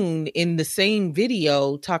tune in the same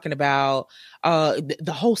video, talking about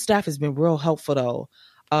the whole staff has been real helpful though.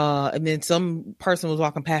 And then some person was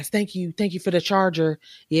walking past. Thank you for the charger.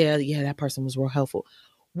 Yeah, that person was real helpful.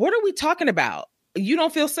 What are we talking about? You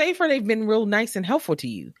don't feel safe, or they've been real nice and helpful to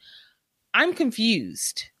you? I'm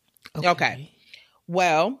confused. Okay.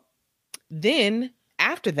 Well, then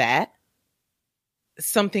after that,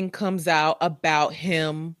 something comes out about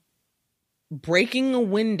him breaking a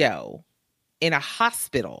window in a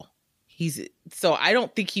hospital. So I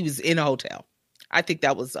don't think he was in a hotel. I think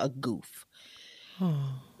that was a goof.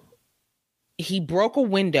 He broke a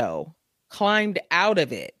window, climbed out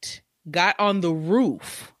of it, got on the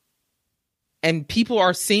roof, and people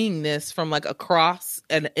are seeing this from like across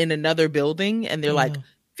and in another building, and they're like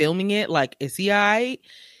filming it. Like, is he all right?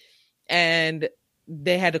 And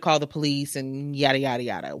they had to call the police and yada yada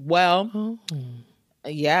yada. Well,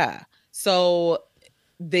 yeah. So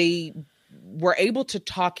they were able to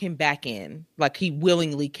talk him back in. Like, he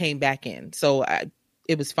willingly came back in. So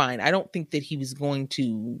it was fine. I don't think that he was going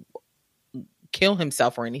to kill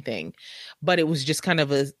himself or anything, but it was just kind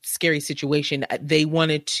of a scary situation. They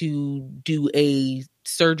wanted to do a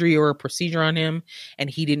surgery or a procedure on him, and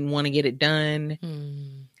he didn't want to get it done.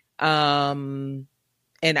 And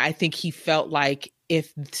I think he felt like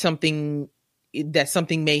if something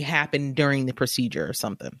may happen during the procedure or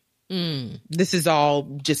something. This is all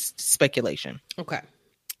just speculation. Okay.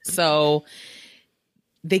 So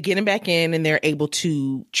they get him back in and they're able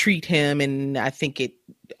to treat him, and I think it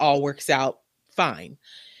all works out fine.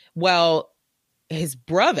 Well, his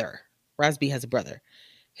brother, Raz B has a brother.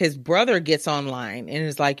 His brother gets online and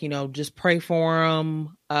is like, you know, just pray for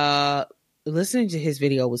him. Listening to his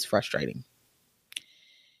video was frustrating.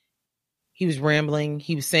 He was rambling.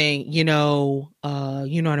 He was saying, you know what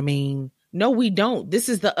I mean? No, we don't. This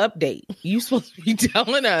is the update. You supposed to be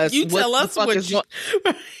telling us. You tell us what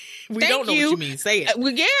we don't know what you mean. Say it.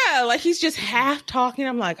 Yeah, like he's just half talking.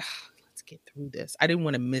 I'm like, let's get through this. I didn't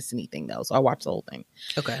want to miss anything though, so I watched the whole thing.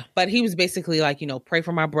 Okay. But he was basically like, pray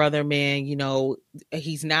for my brother, man.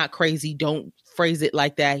 He's not crazy. Don't phrase it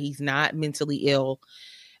like that. He's not mentally ill.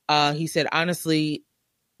 He said, honestly,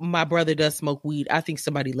 my brother does smoke weed. I think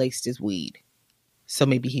somebody laced his weed. So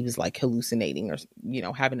maybe he was like hallucinating or,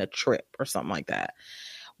 having a trip or something like that,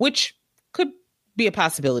 which could be a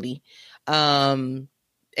possibility.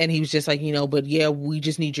 And he was just like, but yeah, we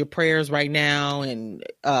just need your prayers right now. And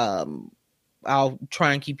I'll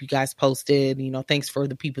try and keep you guys posted. Thanks for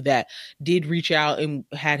the people that did reach out and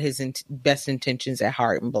had his best intentions at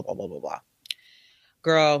heart and blah, blah, blah, blah, blah.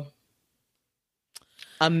 Girl,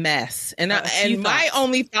 a mess. And my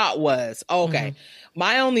only thought was,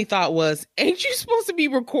 my only thought was, ain't you supposed to be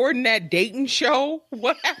recording that dating show?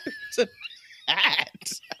 What happened to that?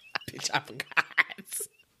 Bitch, I forgot.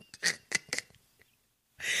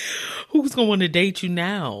 Who's going to want to date you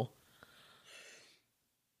now?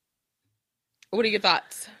 What are your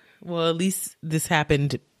thoughts? Well, at least this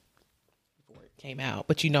happened before it came out.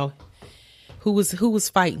 But who was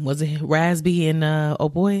fighting? Was it Rasby and oh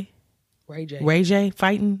boy? Ray J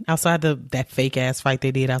fighting outside that fake ass fight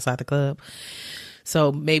they did outside the club.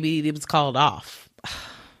 So maybe it was called off.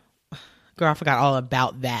 Girl, I forgot all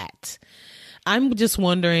about that. I'm just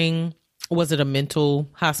wondering, was it a mental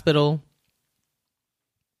hospital?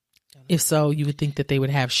 If so, you would think that they would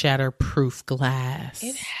have shatterproof glass.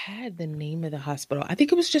 It had the name of the hospital. I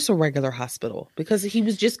think it was just a regular hospital because he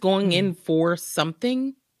was just going in for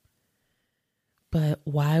something. But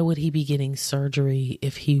why would he be getting surgery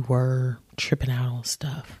if he were tripping out on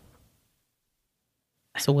stuff?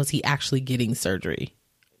 So was he actually getting surgery?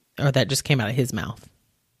 Or that just came out of his mouth?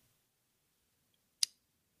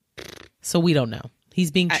 So we don't know.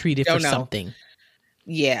 He's being treated for something.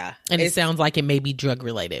 Yeah. And it sounds like it may be drug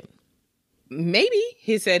related. Maybe.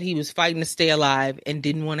 He said he was fighting to stay alive and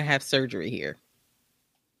didn't want to have surgery here.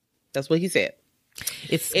 That's what he said.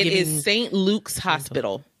 It is St. Luke's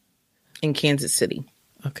Hospital in Kansas City.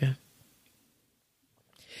 Okay.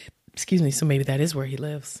 Excuse me. So maybe that is where he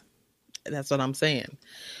lives. That's what I'm saying.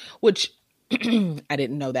 Which I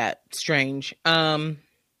didn't know that. Strange. I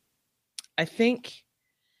think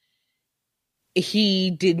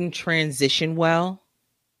he didn't transition well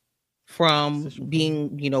from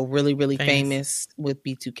being, really, really famous with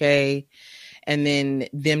B2K and then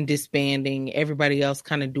them disbanding, everybody else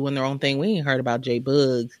kind of doing their own thing. We ain't heard about J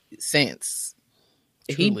Bug since.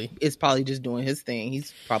 Truly. He is probably just doing his thing.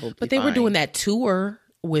 He's probably But they were doing that tour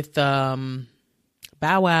with Bow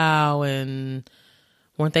Wow, and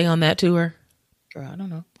weren't they on that tour? Girl, I don't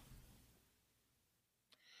know.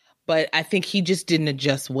 But I think he just didn't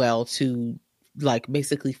adjust well to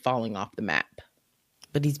basically falling off the map.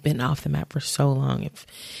 But he's been off the map for so long.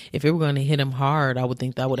 If it were going to hit him hard, I would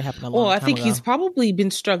think that would have happened a long time ago. Well, I think he's probably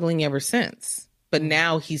been struggling ever since. But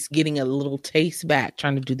now he's getting a little taste back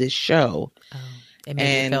trying to do this show. And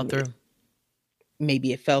maybe it fell through.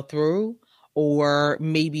 Maybe it fell through. Or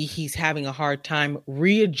maybe he's having a hard time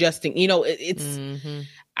readjusting.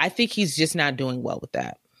 I think he's just not doing well with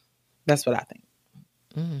that. That's what I think.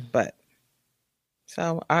 But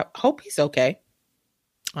so I hope he's okay.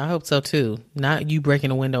 I hope so too. Not you breaking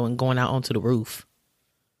a window and going out onto the roof.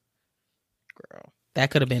 Girl. That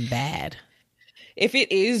could have been bad. If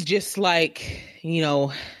it is just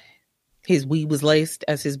his weed was laced,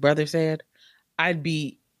 as his brother said, I'd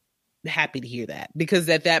be happy to hear that. Because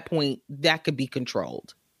at that point, that could be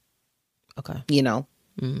controlled. Okay.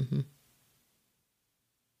 Mm-hmm.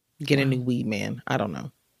 Get a new weed, man. I don't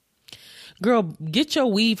know. Girl, get your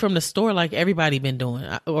weed from the store like everybody been doing.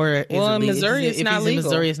 Or in Missouri, it's not legal. In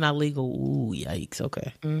Missouri, it's not legal. Ooh, yikes.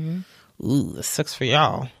 Okay. Mm-hmm. Ooh, that sucks for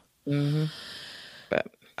y'all. Mm-hmm. But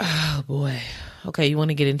oh boy. Okay, you want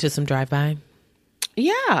to get into some drive-by?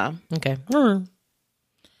 Yeah. Okay. All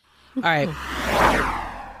right.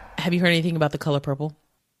 Have you heard anything about The Color Purple?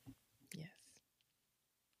 Yes.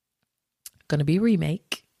 Going to be a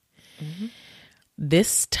remake. Mm-hmm.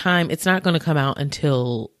 This time, it's not going to come out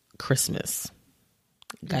until Christmas.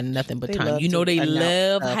 Got nothing but time. They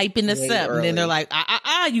love hyping us up. Early. And then they're like,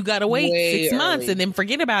 you got to wait 6 months and then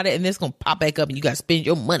forget about it. And then it's going to pop back up and you got to spend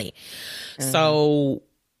your money. Mm-hmm. So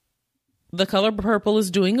The Color Purple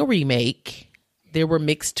is doing a remake. There were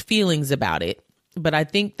mixed feelings about it. But I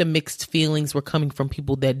think the mixed feelings were coming from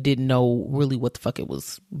people that didn't know really what the fuck it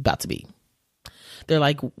was about to be. They're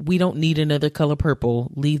like, we don't need another Color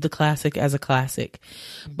Purple. Leave the classic as a classic.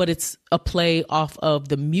 But it's a play off of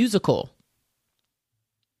the musical.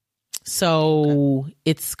 So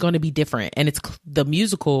it's going to be different. And the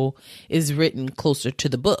musical is written closer to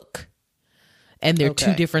the book. and they're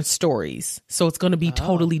two different stories. So it's going to be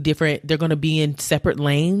totally different. They're going to be in separate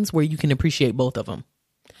lanes where you can appreciate both of them.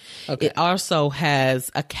 Okay. It also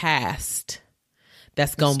has a cast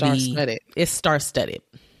that's going to be, it's star-studded.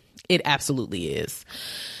 It absolutely is.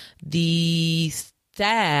 The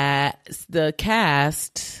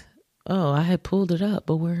cast, I had pulled it up,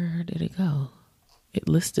 but where did it go? It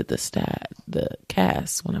listed the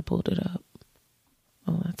cast when I pulled it up.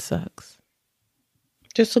 Oh, that sucks.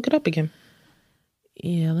 Just look it up again.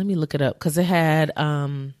 Yeah, let me look it up because it had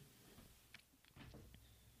Color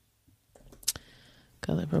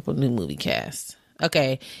Purple new movie cast.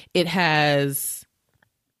 Okay, it has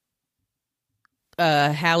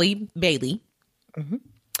Halle Bailey. Mm-hmm.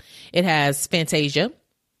 It has Fantasia,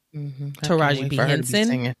 Taraji P.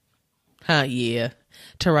 Henson. Yeah,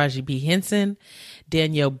 Taraji P. Henson,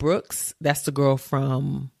 Danielle Brooks. That's the girl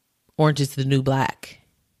from Orange is the New Black.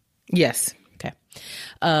 Yes. Okay.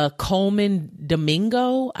 Coleman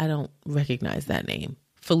Domingo. I don't recognize that name.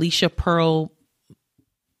 Felicia Pearl.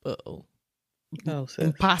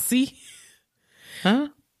 Posse. Huh?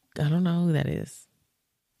 I don't know who that is.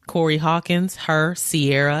 Corey Hawkins, her,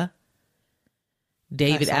 Sierra,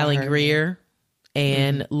 David Allen Greer,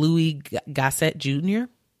 and Louis Gossett Jr.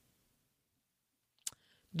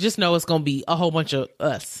 Just know it's going to be a whole bunch of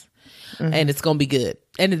us, and it's going to be good.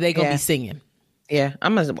 And they're going to be singing. Yeah,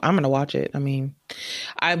 I'm gonna watch it. I mean,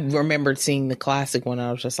 I remembered seeing the classic one.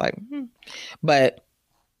 I was just like, but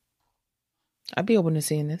I'd be open to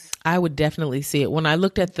seeing this. I would definitely see it. When I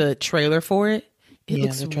looked at the trailer for it, it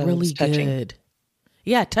looks really good.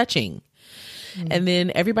 Yeah, touching. And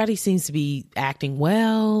then everybody seems to be acting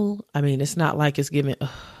well. I mean, it's not like it's giving.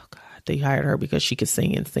 Oh God, they hired her because she could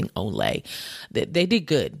sing and sing only. They did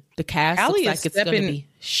good. The cast looks like it's going to be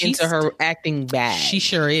into her acting bag. She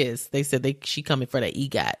sure is. They said she coming for the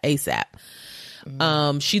EGOT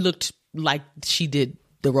ASAP. She looked like she did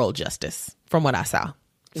the role justice from what I saw.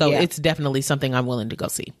 So it's definitely something I'm willing to go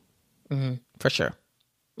see for sure.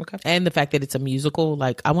 Okay. And the fact that it's a musical,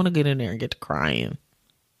 like I want to get in there and get to crying.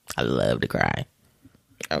 I love to cry.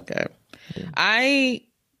 Okay. I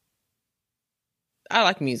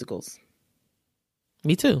like musicals.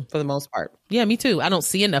 Me too. For the most part. Yeah, me too. I don't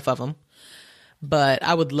see enough of them. But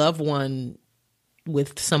I would love one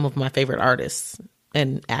with some of my favorite artists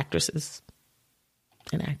and actresses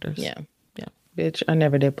and actors. Yeah. Yeah. Bitch, I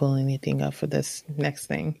never did pull anything up for this next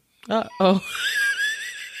thing. Uh-oh.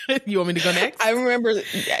 You want me to go next? I remember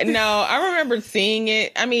seeing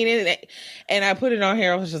it. I mean, and I put it on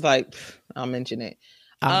here. I was just like, I'll mention it.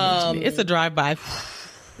 It's a drive-by.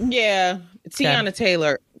 Yeah. Tiana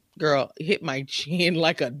Taylor, girl, hit my chin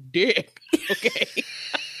like a dick. Okay.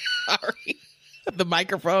 Sorry. The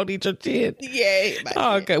microphone hit your chin.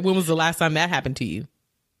 Yeah. Okay. When was the last time that happened to you?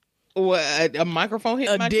 What? A microphone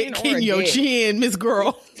hit my chin? A dick in your chin, Miss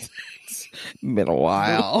Girl. Been a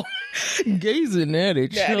while. Gazing at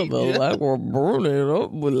each other like we're burning up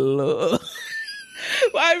with love.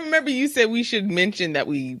 Well, I remember you said we should mention that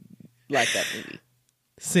we like that movie.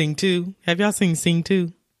 Sing 2. Have y'all seen Sing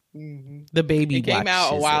 2? Mm-hmm. The baby it came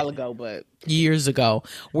out a while ago, but years ago.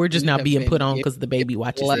 We're just not being put on because the baby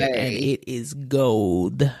watches it, and it is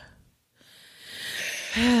gold.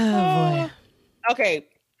 Oh, boy. Okay,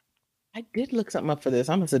 I did look something up for this.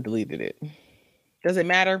 I must have deleted it. Does it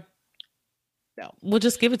matter? No. Well,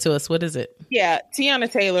 just give it to us. What is it? Yeah, Tiana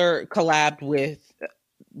Taylor collabed with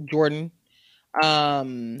Jordan.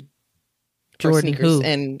 Jordan sneakers who?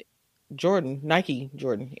 And Jordan, Nike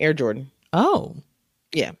Jordan, Air Jordan. Oh.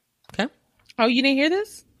 Yeah. Okay. Oh, you didn't hear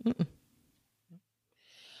this?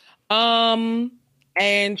 Mm-mm.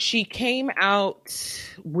 And she came out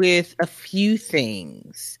with a few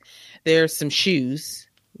things. There's some shoes.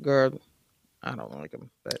 Girl, I don't like them,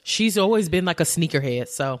 but she's always been like a sneakerhead,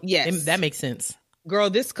 so yes, that makes sense. Girl,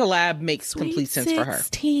 this collab makes complete sense for her.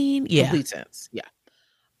 Yeah, complete sense. Yeah.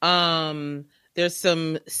 There's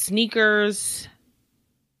some sneakers.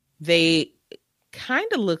 They kind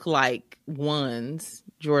of look like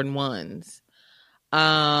Jordan 1s.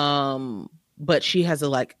 But she has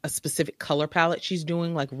a specific color palette she's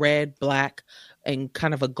doing, like red, black, and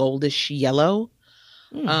kind of a goldish yellow.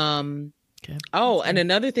 Okay. Oh, and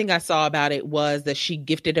another thing I saw about it was that she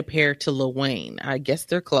gifted a pair to Lil Wayne. I guess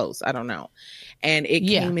they're close. I don't know. And it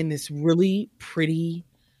came in this really pretty,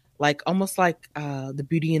 almost like the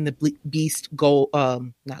Beauty and the Beast gold,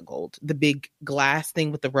 not gold, the big glass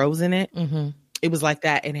thing with the rose in it. Mm-hmm. It was like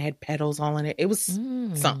that, and it had petals all in it. It was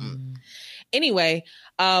something. Anyway,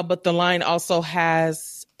 but the line also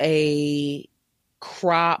has a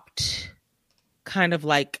cropped kind of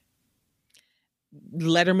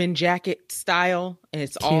Letterman jacket style, and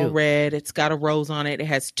it's all red. It's got a rose on it. It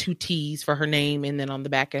has 2 T's for her name, and then on the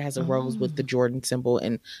back it has a rose with the Jordan symbol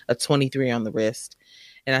and a 23 on the wrist.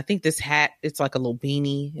 And I think this hat, it's like a little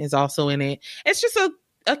beanie, is also in it. It's just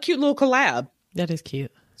a cute little collab. That is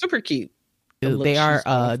cute. Super cute. They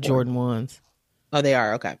are Jordan 1s. Oh, they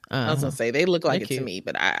are? Okay. I was gonna say they look like to me,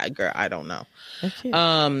 but I don't know. Okay.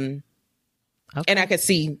 And I could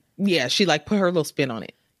see, she like put her little spin on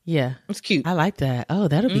it. Yeah, it's cute. I like that. Oh,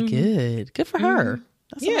 that'll be good. Good for her.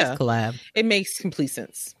 That's a nice collab. It makes complete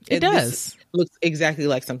sense. It does. Looks exactly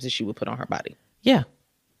like something she would put on her body. Yeah,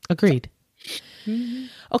 agreed.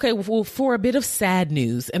 Okay, well, for a bit of sad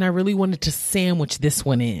news, and I really wanted to sandwich this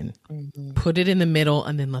one in, put it in the middle,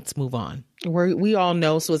 and then let's move on. We all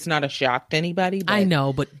know, so it's not a shock to anybody. But... I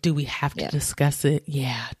know, but do we have to discuss it?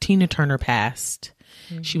 Yeah, Tina Turner passed.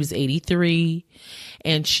 She was 83,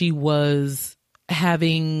 and she was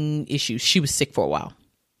having issues. She was sick for a while,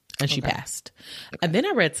 and she passed. And then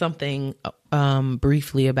I read something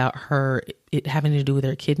briefly about her, it having to do with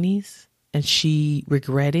her kidneys. And she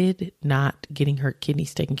regretted not getting her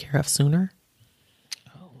kidneys taken care of sooner.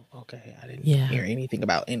 Oh, okay. I didn't hear anything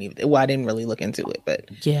about any of it. Well, I didn't really look into it, but...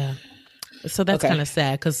 Yeah. So that's kind of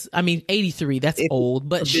sad because, 83, that's old,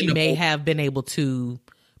 but she may have been able to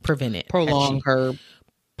prevent it. Prolong her...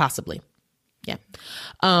 Possibly. Yeah.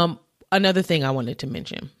 Another thing I wanted to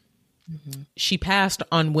mention. She passed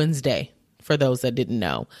on Wednesday, for those that didn't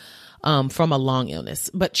know, from a long illness.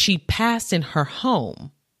 But she passed in her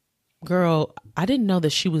home. Girl, I didn't know that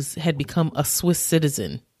she had become a Swiss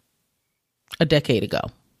citizen a decade ago.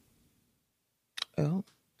 Oh.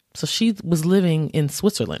 So she was living in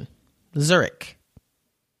Switzerland, Zurich.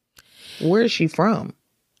 Where is she from?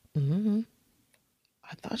 I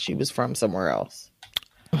thought she was from somewhere else.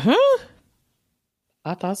 I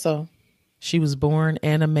thought so. She was born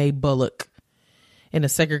Anna Mae Bullock in a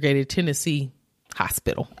segregated Tennessee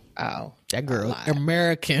hospital. Oh, that girl,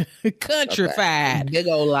 American, countrified. Big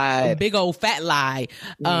old lie. Big old fat lie.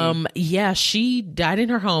 She died in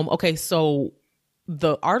her home. Okay, so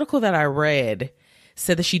the article that I read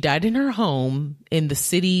said that she died in her home in the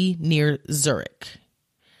city near Zurich.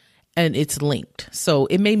 And it's linked. So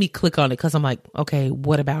it made me click on it because I'm like, okay,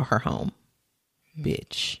 what about her home?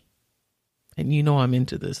 Bitch. And you know I'm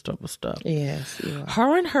into this type of stuff. Yes, you are.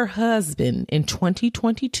 Her and her husband in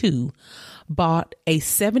 2022 bought a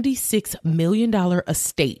 $76 million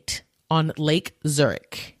estate on Lake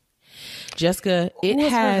Zurich. Jessica, Who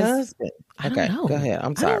was her husband? I don't know. Go ahead.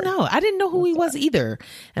 I'm sorry. I don't know. I didn't know who he was either.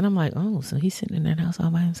 And I'm like, oh, so he's sitting in that house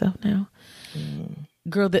all by himself now.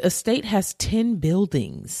 Girl, the estate has 10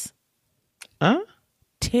 buildings. Huh?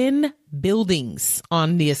 10 buildings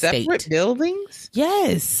on the estate. Separate buildings?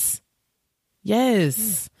 Yes.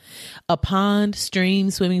 A pond,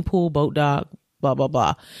 stream, swimming pool, boat dock, blah, blah,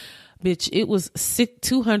 blah. Bitch, it was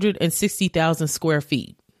 260,000 square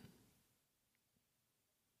feet.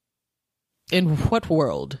 In what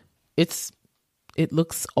world? It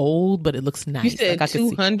looks old, but it looks nice. You said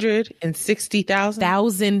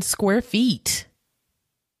 260,000 square feet.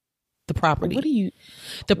 The property.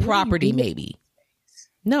 The property, maybe.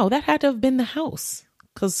 No, that had to have been the house.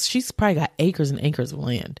 Because she's probably got acres and acres of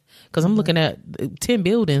land. Because I'm looking at 10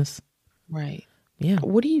 buildings. Right. Yeah.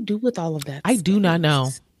 What do you do with all of that? I do not know.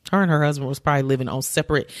 Her and her husband was probably living on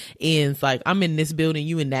separate ends. Like, I'm in this building,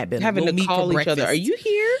 you in that building. Having to call each other. Are you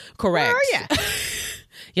here? Correct. Where are you?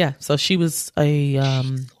 Yeah. So she was she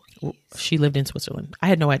lived in Switzerland. I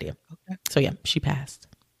had no idea. Okay. So yeah, she passed.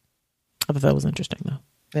 I thought that was interesting though.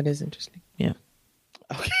 That is interesting. Yeah.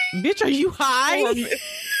 Okay. Bitch, are you high?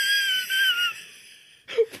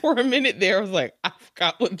 For a minute there, I was like, I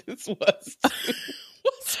forgot what this was.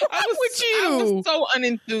 What's wrong with you? I was so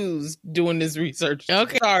unenthused doing this research.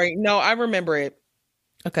 Okay. Sorry. No, I remember it.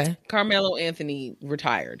 Okay. Carmelo Anthony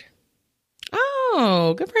retired.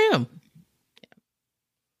 Oh, good for him.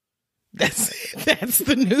 That's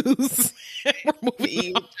the news.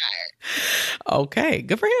 He retired. Okay,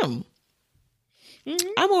 good for him.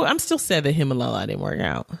 I'm still sad that him and Lala didn't work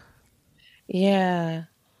out. Yeah.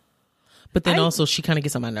 But then also she kind of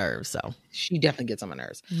gets on my nerves, so. She definitely gets on my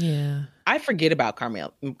nerves. Yeah. I forget about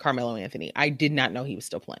Carmelo Anthony. I did not know he was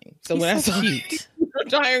still playing. So when I saw him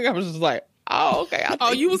retiring, I was just like, oh, okay.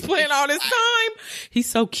 You was playing all this time? He's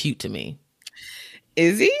so cute to me.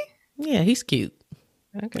 Is he? Yeah, he's cute.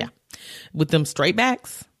 Okay. Yeah. With them straight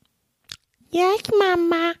backs. Yes,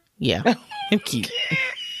 mama. Yeah. Him cute.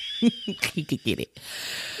 He could get it.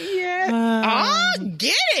 Yeah.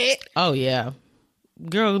 Get it. Oh, yeah.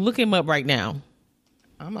 Girl, look him up right now.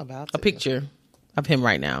 I'm about to. A picture of him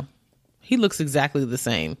right now. He looks exactly the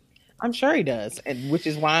same. I'm sure he does. And which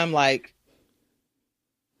is why I'm like,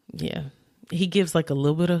 Yeah. He gives like a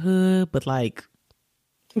little bit of hood, but like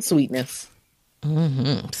sweetness.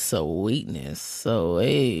 Sweetness. So,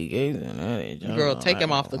 hey, girl, take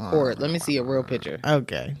him off the court. Let me see a real picture.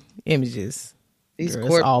 Okay. Images. These Girl,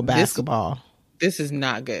 court, it's all basketball. This is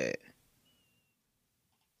not good.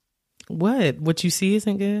 What you see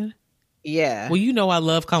isn't good? Yeah. Well, you know I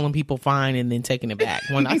love calling people fine and then taking it back.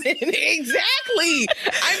 When I exactly.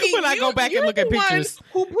 I mean, when I go back and look at pictures,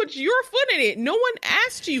 who put your foot in it? No one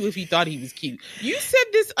asked you if he thought he was cute. You said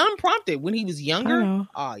this unprompted when he was younger.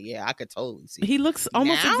 Oh yeah, I could totally see. He looks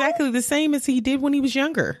almost exactly the same as he did when he was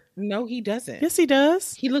younger. No, he doesn't. Yes, he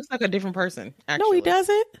does. He looks like a different person. Actually. No, he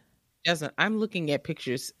doesn't. I'm looking at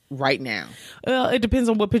pictures right now. Well, it depends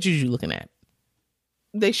on what pictures you're looking at.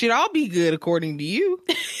 They should all be good according to you.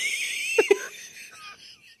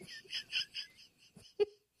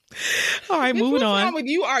 All right, moving on. What's wrong with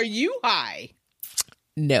you? Are you high?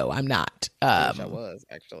 No, I'm not. I wish I was,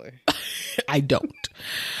 actually. I don't.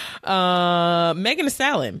 Megan Thee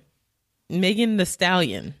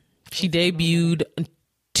Stallion. She debuted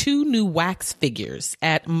 2 new wax figures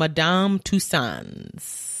at Madame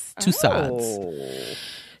Tussauds.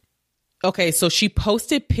 Okay, so she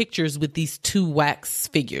posted pictures with these 2 wax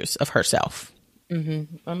figures of herself.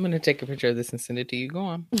 Mm-hmm. I'm going to take a picture of this and send it to you. Go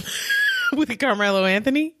on. With Carmelo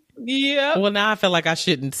Anthony? Yeah. Well, now I feel like I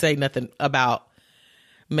shouldn't say nothing about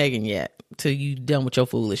Megan yet till you done with your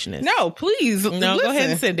foolishness. No, please. No, go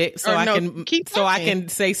ahead and send it so I can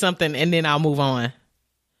say something and then I'll move on.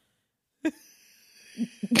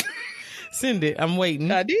 Send it. I'm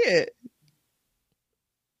waiting. I did.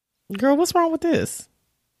 Girl, what's wrong with this?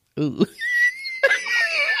 Ooh.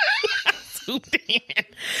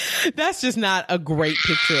 That's just not a great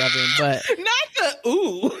picture of him, but not the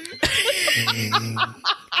ooh.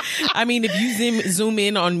 I mean, if you zoom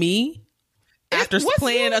in on me after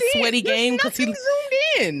playing a sweaty game, because he zoomed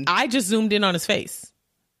in. I just zoomed in on his face.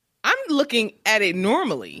 I'm looking at it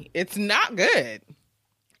normally. It's not good.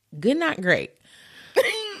 Good, not great.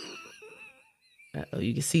 Uh-oh,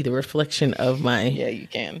 you can see the reflection of my. Yeah, you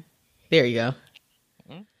can. There you go.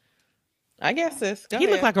 I guess this. He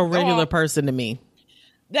looked like a regular person to me.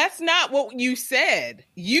 That's not what you said.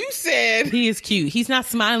 You said he is cute. He's not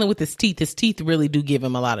smiling with his teeth. His teeth really do give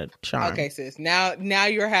him a lot of charm. Okay, sis. Now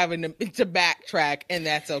you're having to backtrack, and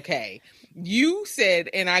that's okay. You said,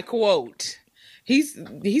 and I quote, "He's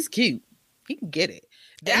cute. He can get it."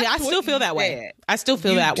 I still feel that way. I still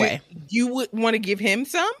feel that way. You would want to give him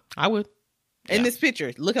some? I would. In this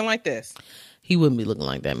picture, looking like this. He wouldn't be looking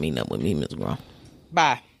like that. Meet up with me, Ms. Girl.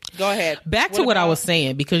 Bye. Go ahead. Back to what I was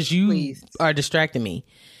saying, because you are distracting me.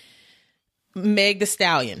 Meg Thee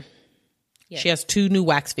Stallion. Yes. She has 2 new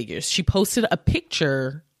wax figures. She posted a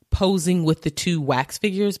picture posing with the 2 wax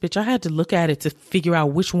figures. Bitch, I had to look at it to figure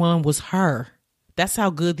out which one was her. That's how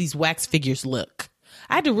good these wax figures look.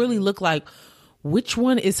 I had to really look like, which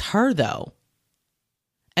one is her, though?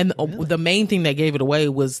 And the main thing that gave it away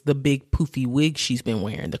was the big poofy wig she's been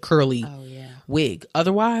wearing, the curly wig.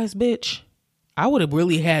 Otherwise, bitch, I would have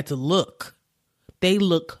really had to look. They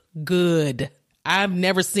look good. I've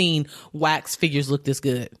never seen wax figures look this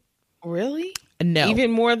good. Really? No.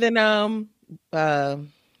 Even more than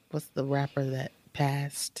what's the rapper that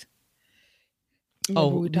passed?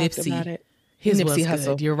 Nipsey. His Nipsey was Hussle.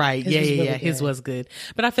 Good. You're right. Yeah. His was good.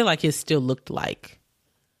 But I feel like his still looked like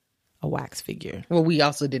a wax figure. Well, we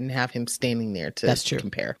also didn't have him standing there to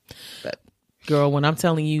compare. But girl, when I'm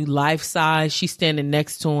telling you life size, she's standing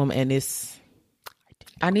next to him and it's...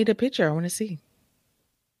 I need a picture. I want to see.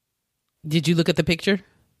 Did you look at the picture?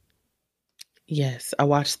 Yes, I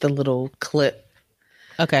watched the little clip.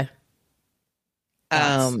 Okay.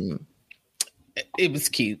 It was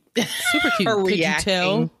cute. Super cute. Could reacting. You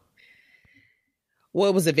tell? Well,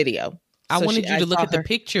 it was a video. I wanted you to look at the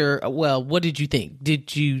picture. Well, what did you think?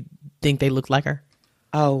 Did you think they looked like her?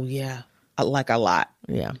 Oh, yeah. Like a lot.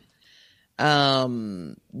 Yeah.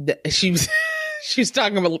 She was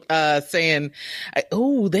talking about saying,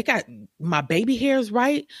 "Oh, they got my baby hairs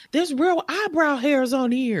right. There's real eyebrow hairs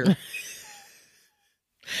on here."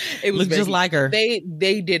 It was just like her.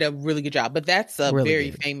 They did a really good job, but that's a really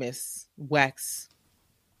very famous wax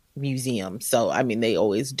museum. So I mean, they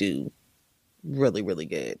always do really, really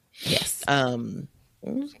good. Yes. It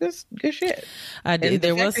was good shit. I did. And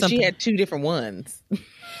there was something. She had 2 different ones.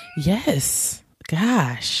 Yes.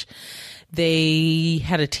 Gosh. They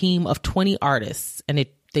had a team of 20 artists, and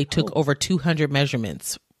they took over 200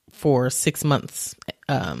 measurements for 6 months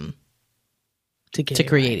to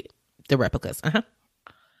create the replicas. That's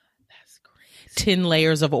crazy. 10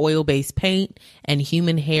 layers of oil-based paint and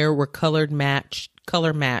human hair were color matched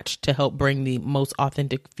color match to help bring the most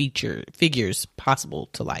authentic figures possible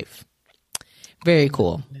to life. Very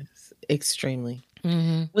cool. Yes, extremely.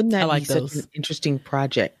 Mm-hmm. Wouldn't that like be those. such an interesting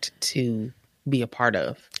project to be a part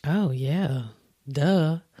of? Oh, yeah.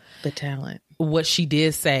 Duh. The talent. What she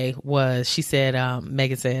did say was, she said,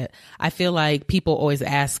 Megan said, I feel like people always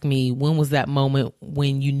ask me, when was that moment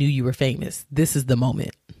when you knew you were famous? This is the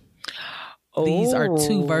moment. These are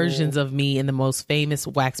two versions of me in the most famous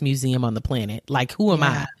wax museum on the planet. Like, who am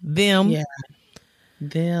I? Them. Yeah.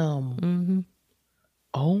 Them. Mm-hmm.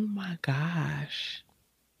 Oh my gosh.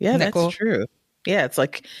 Yeah, Isn't that that's cool? true. Yeah, it's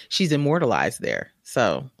like she's immortalized there.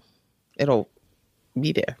 So it'll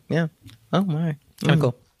be there. Yeah. Oh my. Kind of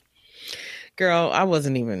cool. Girl, I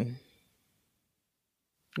wasn't even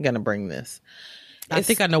gonna bring this. I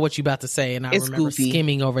think I know what you're about to say, and I it's remember goofy.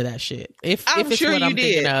 skimming over that shit. If I'm it's sure what you I'm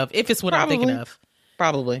thinking did. of. If it's what I'm thinking of.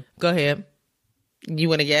 Probably. Go ahead. You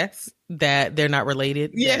want to guess? That they're not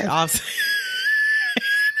related? Yes.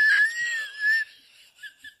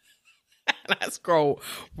 And I scroll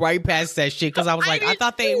right past that shit because I was like, I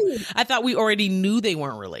thought we already knew they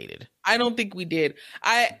weren't related. I don't think we did.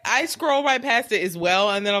 I scrolled right past it as well,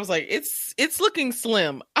 and then I was like, it's looking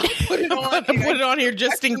slim. I'll put it on. Put it on here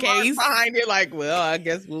just in case. Behind it, like, well, I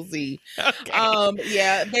guess we'll see. Okay.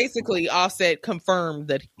 Yeah. Basically, Offset confirmed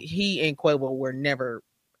that he and Quavo were never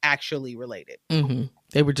actually related. Mm-hmm.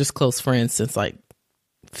 They were just close friends since like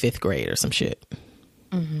 5th grade or some shit.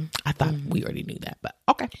 Mm-hmm. I thought we already knew that, but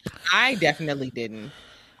okay. I definitely didn't.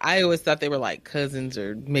 I always thought they were like cousins,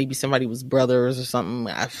 or maybe somebody was brothers or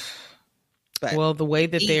something. But Well, the way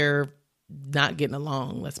that they're not getting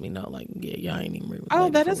along lets me know, like, yeah, y'all ain't even related. oh,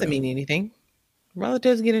 that for doesn't real. mean anything.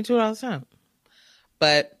 Relatives get into it all the time.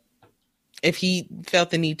 But if he felt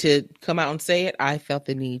the need to come out and say it, I felt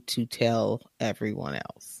the need to tell everyone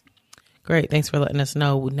else. Great. Thanks for letting us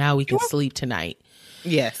know. Now we can sleep tonight.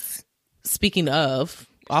 Yes. Speaking of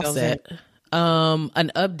Offset,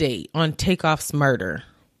 an update on Takeoff's murder.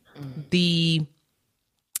 The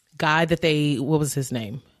guy that what was his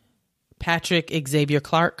name? Patrick Xavier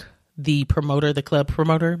Clark, the club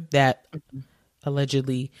promoter that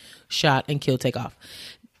allegedly shot and killed Takeoff.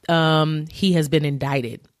 He has been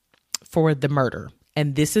indicted for the murder.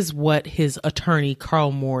 And this is what his attorney,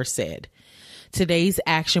 Carl Moore, said. Today's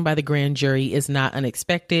action by the grand jury is not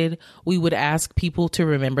unexpected. We would ask people to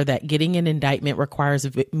remember that getting an indictment requires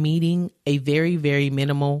meeting a very, very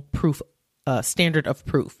minimal standard of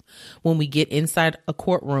proof. When we get inside a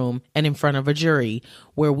courtroom and in front of a jury,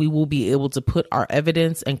 where we will be able to put our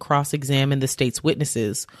evidence and cross-examine the state's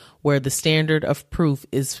witnesses, where the standard of proof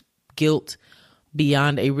is guilt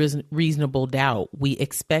beyond a reasonable doubt, we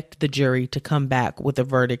expect the jury to come back with a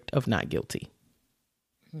verdict of not guilty.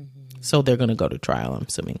 So they're going to go to trial, I'm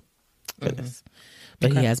assuming, for this.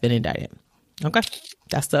 But he has been indicted. Okay.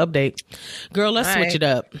 That's the update. Girl, let's switch it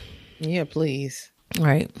up. Yeah, please. All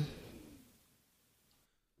right.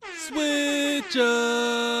 Switch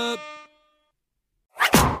up.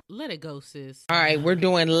 Let it go, sis. All right, we're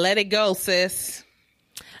doing Let It Go, sis.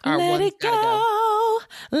 Our Let one's it gotta go.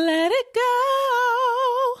 Let it go.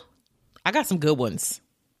 I got some good ones.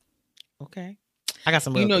 Okay. I got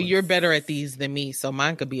some. You know, good ones. you're better at these than me, so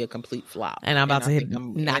mine could be a complete flop. And I'm about to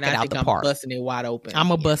knock it out the park. Busting it wide open. I'm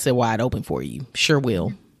gonna bust it wide open for you. Sure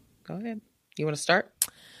will. Go ahead. You want to start?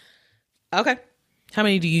 Okay. How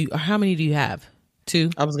many do you have?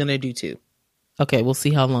 2? I was gonna do 2. Okay, we'll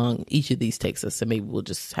see how long each of these takes us, and maybe we'll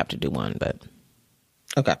just have to do one. But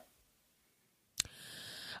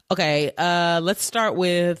okay, let's start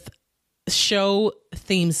with show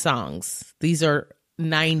theme songs. These are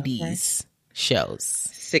 90s shows,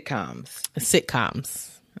 sitcoms.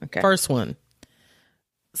 Okay. First one,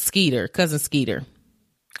 Skeeter, Cousin Skeeter,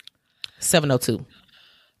 702.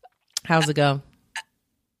 How's it go?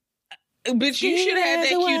 But you should have that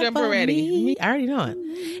queued up already. I already know it.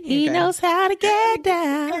 He knows how to get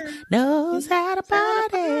down, knows how to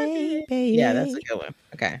party, baby. Yeah, that's a good one.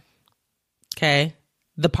 Okay.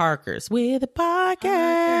 The Parkers. We're the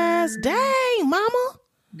Parkers. Dang, mama.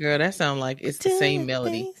 Girl, that sounds like it's the same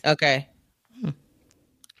melody. Okay.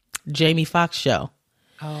 Jamie Foxx Show.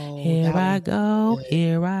 Oh, here I go,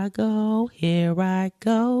 here I go, here I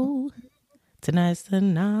go. Tonight's the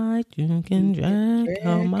night you can drink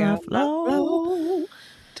on my flow.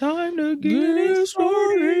 Time to get it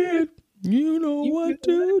started. You know what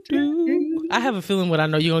to do. I have a feeling what I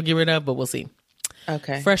know you're going to get rid of, but we'll see.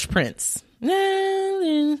 Okay. Fresh Prince.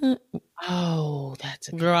 Oh, that's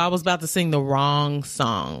a girl. I was about to sing the wrong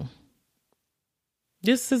song.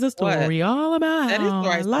 This is a story all about That is the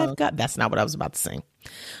right life song. got. That's not what I was about to sing.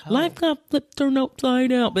 Life got flipped turned upside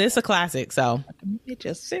down, but it's a classic. So It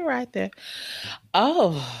just sit right there.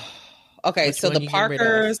 Oh, okay. Which So one the you get rid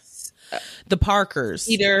of? Parkers,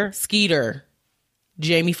 Skeeter,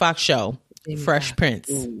 Jamie Foxx show, Fresh Prince.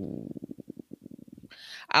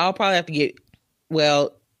 I'll probably have to get.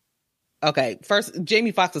 Well, okay. First,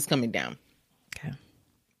 Jamie Foxx is coming down. Okay.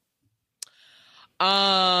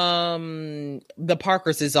 The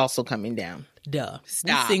Parkers is also coming down. Duh.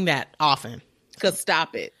 Stop. We sing that often. Cause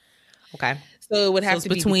stop it. Okay. So it would have it's to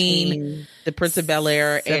be between the Prince of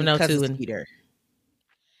Bel-Air and 702 Cousin and- Skeeter.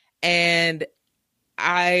 And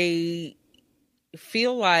I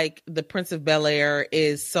feel like the Prince of Bel-Air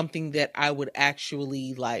is something that I would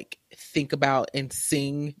actually like think about and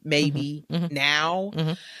sing maybe now.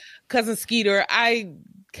 Mhm. Cousin Skeeter, I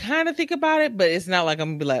kind of think about it, but it's not like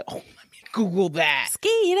I'm gonna be like, oh, let me Google that.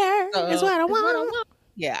 Skeeter is what I It's want.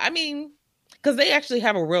 Yeah, I mean, because they actually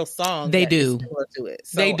have a real song. They that is do. similar to it.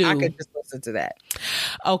 So They do. I could just listen to that.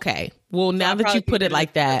 Okay. Well, now I'll that you probably put get it rid like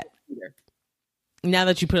of that, Skeeter.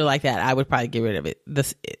 I would probably get rid of it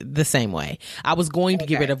the same way. I was going to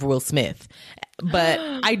get rid of Will Smith, but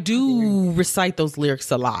I do recite those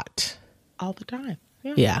lyrics a lot. All the time.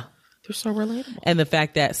 Yeah. They're so relatable. And the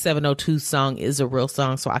fact that 702 song is a real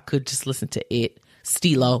song, so I could just listen to it,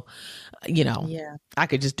 Stilo, Yeah. I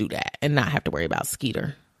could just do that and not have to worry about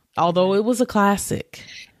Skeeter. Although it was a classic.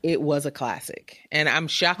 It was a classic. And I'm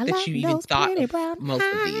shocked that you even thought of most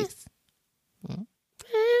of these.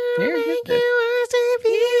 Very good.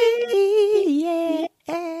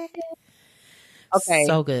 Okay.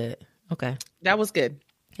 So good. Okay. That was good.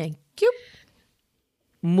 Thank you.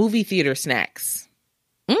 Movie theater snacks.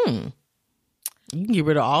 You can get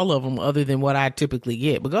rid of all of them other than what I typically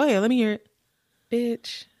get. But go ahead. Let me hear it.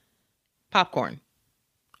 Bitch. Popcorn.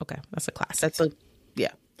 Okay. That's a classic. That's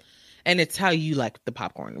yeah. And it's how you like the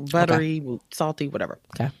popcorn. Buttery, salty, whatever.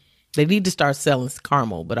 Okay. They need to start selling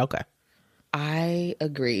caramel, but okay. I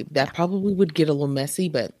agree. That probably would get a little messy,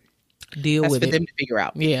 but Deal that's with for it. them to figure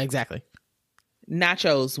out. Yeah, exactly.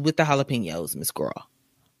 Nachos with the jalapenos, Miss Girl.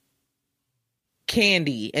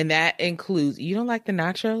 Candy, and that includes, you don't like the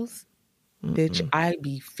nachos? Bitch, I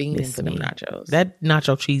be fiending Miss for them me. nachos. That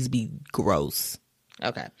nacho cheese be gross.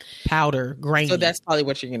 Okay. Powder, grainy. So that's probably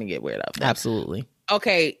what you're going to get rid of. absolutely.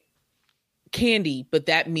 Okay. Candy, but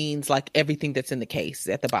that means like everything that's in the case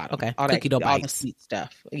at the bottom. Okay. All Cookie dough all the bites. sweet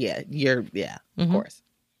stuff. Yeah. Of Mhm. course.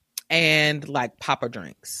 And like Papa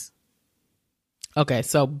drinks. Okay,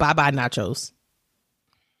 so bye-bye nachos.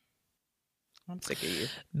 I'm sick of you.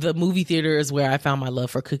 The movie theater is where I found my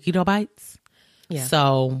love for cookie dough bites. Yeah.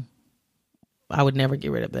 So I would never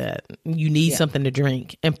get rid of that. You need something to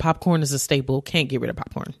drink. And popcorn is a staple. Can't get rid of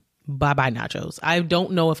popcorn. Bye-bye nachos. I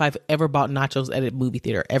don't know if I've ever bought nachos at a movie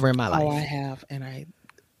theater ever in my life. Oh, I have. And I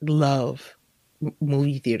love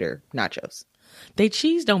movie theater nachos. They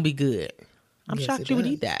cheese don't be good. I'm Yes, shocked it you would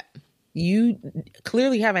does. eat that. You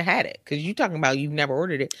clearly haven't had it because you're talking about you've never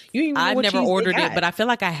ordered it. You even know I've what never cheese they ordered it, got. but I feel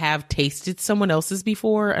like I have tasted someone else's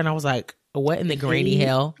before, and I was like, "What in the granny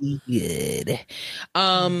hell?" Good.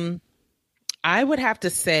 I would have to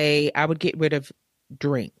say I would get rid of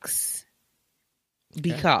drinks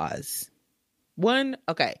because one,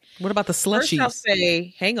 okay. What about the First, I'll slushies?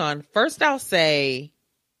 say, hang on. First, I'll say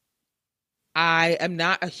I am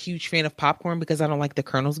not a huge fan of popcorn because I don't like the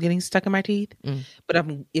kernels getting stuck in my teeth. But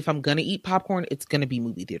if I'm gonna eat popcorn, it's gonna be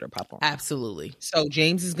movie theater popcorn. Absolutely. So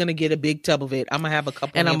James is gonna get a big tub of it. I'm gonna have a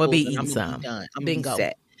couple, And I'm gonna be handfuls, eating and I'm some. gonna be done. I'm Bingo. gonna be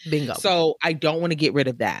set. Bingo. So I don't want to get rid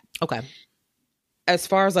of that. Okay. As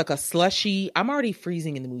far as like a slushie, I'm already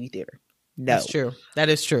freezing in the movie theater. No. That's true. That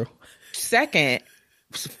is true. Second,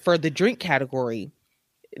 for the drink category,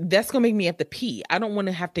 that's gonna make me have to pee. I don't want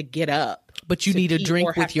to have to get up. But you to need a pee drink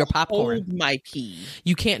or have with your to popcorn. hold my pee.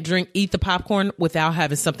 You can't eat the popcorn without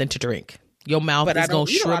having something to drink. Your mouth But I is don't going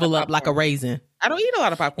to eat a lot of shrivel up like a popcorn. raisin. I don't eat a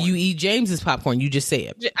lot of popcorn. You eat James's popcorn. You just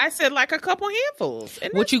said. I said like a couple handfuls.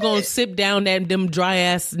 And What you that's going it. to sip down them dry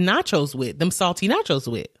ass nachos with? Them salty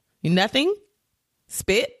nachos with? Nothing?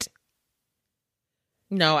 Spit?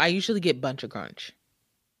 No, I usually get Bunch of Crunch.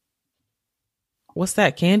 What's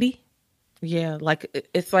that, candy? Yeah, like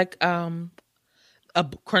it's like a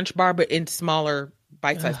Crunch bar, but in smaller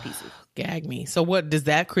bite-sized pieces. Gag me. So what, does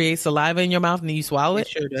that create saliva in your mouth and then you swallow It it?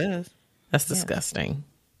 sure does. That's disgusting.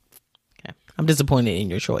 Okay. I'm disappointed in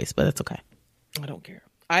your choice, but it's okay. I don't care.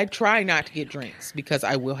 I try not to get drinks because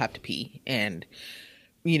I will have to pee, and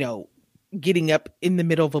getting up in the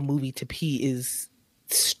middle of a movie to pee is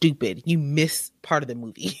stupid. You miss part of the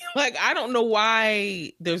movie. Like, I don't know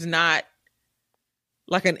why there's not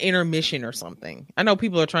like an intermission or something. I know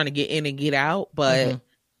people are trying to get in and get out, but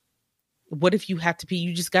what if you have to pee?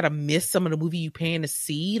 You just got to miss some of the movie you paying to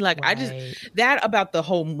see. Like that about the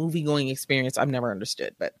whole movie going experience, I've never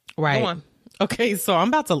understood, but go on. Okay. So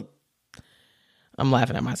I'm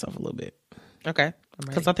laughing at myself a little bit. Okay.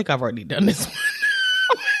 Because I think I've already done this one.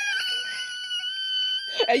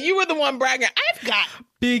 And you were the one bragging. I've got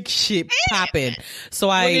big shit popping. So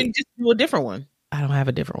then just do a different one. I don't have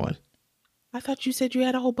a different one. I thought you said you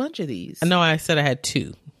had a whole bunch of these. No, I said I had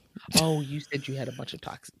 2. Oh, you said you had a bunch of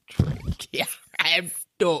toxic traits. Yeah, I have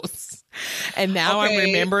those. And now I'm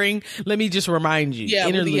remembering. Let me just remind you. Yeah,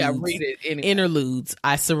 Interludes. Read it. Anyway. Interludes.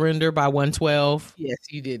 I Surrender by 112. Yes,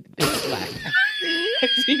 you did.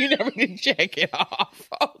 You never did check it off.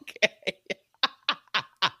 Okay.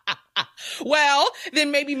 Well, then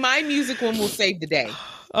maybe my music one will save the day.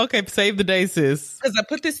 Okay, save the day, sis. Because I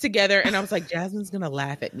put this together and I was like, Jasmine's going to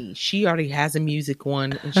laugh at me. She already has a music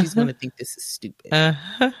one and she's going to think this is stupid.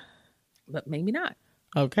 But maybe not.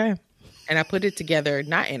 Okay. And I put it together,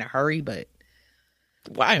 not in a hurry, but...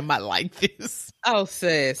 Why am I like this? Oh,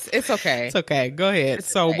 sis. It's okay. It's okay. Go ahead. It's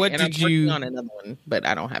so okay. What and did I'm you... working on another one, but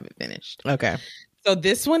I don't have it finished. Okay. So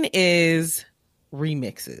this one is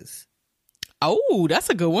remixes. Oh, that's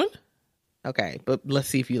a good one. Okay, but let's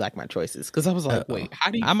see if you like my choices. Because I was like, wait, how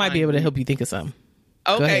do you... I might be able to help you think of something.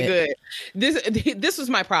 Okay, good. This was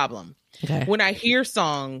my problem. Okay. When I hear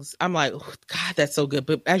songs, I'm like, oh, God, that's so good.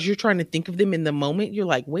 But as you're trying to think of them in the moment, you're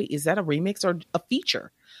like, wait, is that a remix or a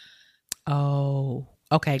feature? Oh,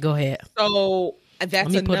 okay. Go ahead. So that's Let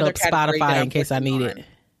me put up Spotify in case I need it.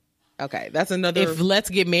 Okay, that's another... If Let's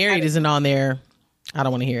Get Married isn't on there, I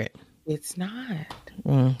don't want to hear it. It's not.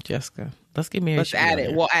 Jessica, Let's Get Married. Let's add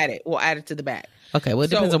it. We'll add it. We'll add it to the back. Okay, well, it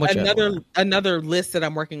depends on what another list that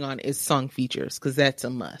I'm working on is song features because that's a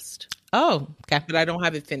must. Oh, okay. But I don't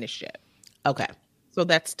have it finished yet. Okay. So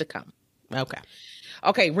that's to come. Okay.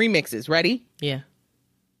 Okay, remixes. Ready? Yeah.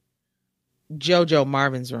 JoJo,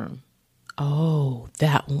 Marvin's Room. Oh,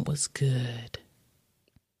 that one was good.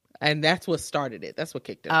 And that's what started it. That's what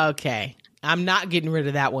kicked it. Okay. I'm not getting rid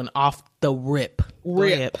of that one off the rip.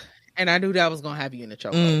 Rip. And I knew that was going to have you in the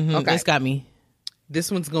chokehold. Okay. It's got me. This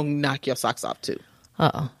one's going to knock your socks off too.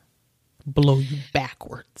 Blow you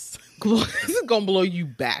backwards. This is going to blow you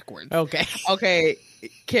backwards. Okay. Okay.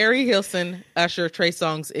 Carrie Hilson, Usher, Trey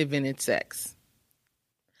Songz, Invented Sex.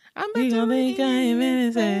 I'm about to think I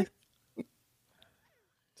invented sex.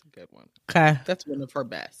 It's a good one. Okay. That's one of her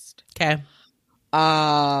best. Okay.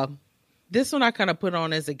 This one I kind of put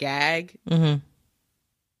on as a gag. Mm-hmm.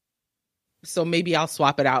 So maybe I'll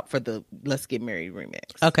swap it out for the Let's Get Married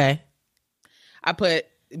remix. Okay. I put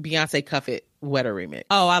Beyonce Cuff It Wetter remix.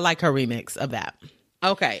 Oh, I like her remix of that.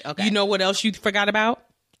 Okay. You know what else you forgot about?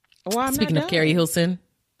 Well, I'm Speaking of Carrie Hilson.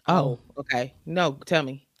 Oh. Okay. No, tell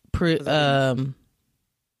me. Pretty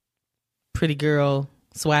Girl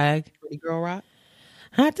Swag. Pretty Girl Rock.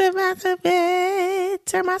 I took out the bed,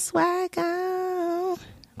 turn my swag on.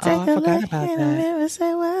 Take I forgot about that. Mirror,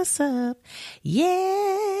 say what's up.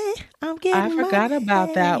 Yeah, I'm getting. I forgot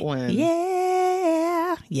about that one.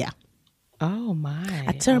 Yeah. Oh my!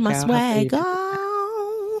 I turn my swag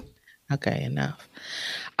on. Okay, enough.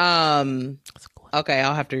 Okay,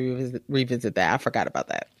 I'll have to revisit that. I forgot about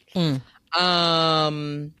that. And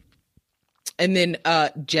then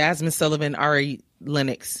Jasmine Sullivan, Ari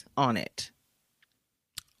Lennox on it.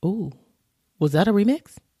 Ooh, was that a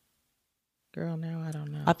remix? Girl, now I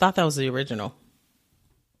don't know. I thought that was the original.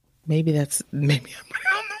 Maybe I put it on the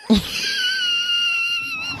wrong.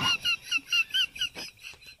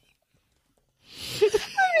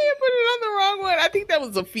 I put it on the wrong one. I think that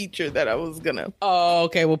was a feature that I was gonna. Oh,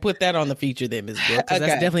 okay. We'll put that on the feature then, Ms. Brooke, because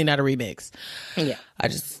that's definitely not a remix. Yeah, I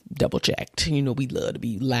just double checked. You know, we love to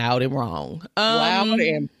be loud and wrong. Loud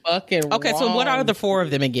and fucking okay, wrong. so what are the 4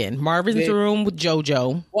 of them again? Marvin's Room with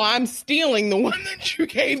JoJo. Well, I'm stealing the one that you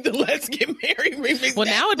gave the Let's Get Married remix. Well,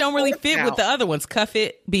 now it don't really fit with the other ones. Cuff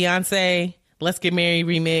It, Beyonce, Let's Get Married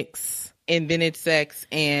remix, Invented Sex,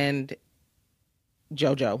 and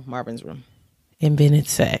JoJo, Marvin's Room. Invented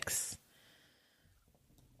Sex.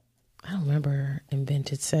 I don't remember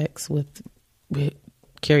Invented Sex with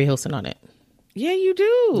Carrie Hilson on it. Yeah, you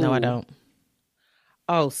do. No, I don't.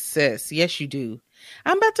 Oh, sis. Yes, you do.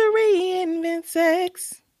 I'm about to reinvent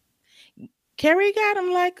sex. Carrie got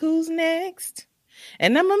him like who's next?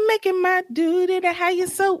 And I'm going to make it my duty to how you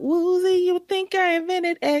so woozy. You would think I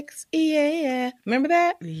invented X. Yeah. Remember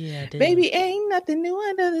that? Yeah, I did. Baby, ain't nothing new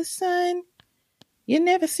under the sun. You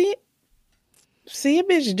never see it. See a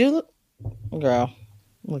bitch do it. Girl,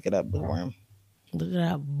 look it up, bookworm. Look at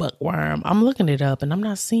that bookworm. I'm looking it up and I'm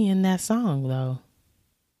not seeing that song though.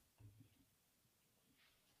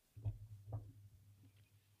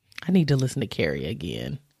 I need to listen to Carrie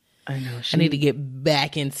again. I know. I need to get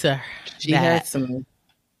back into She had some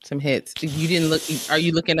hits. You didn't look. Are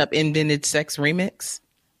you looking up Invented Sex Remix?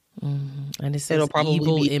 And it says It'll probably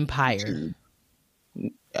Evil be Empire.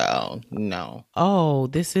 Oh no. Oh,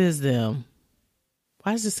 this is them.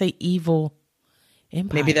 Why does it say Evil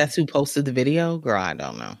Empire? Maybe that's who posted the video. Girl, I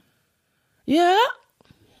don't know. Yeah.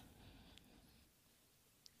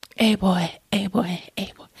 Hey boy.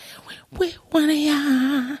 With one of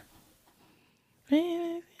y'all.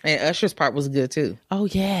 And Usher's part was good too. Oh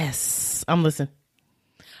yes, I'm listening.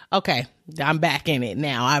 Okay, I'm back in it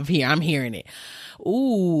now. I'm hearing it.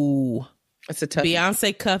 Ooh, It's a tough.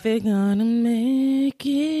 Beyonce cover gonna make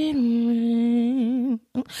it rain.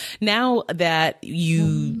 Now that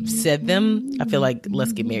you said them, I feel like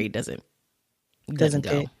Let's Get Married doesn't go.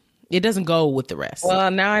 fit. It doesn't go with the rest.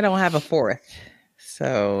 Well, now I don't have a fourth,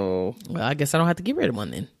 so Well, I guess I don't have to get rid of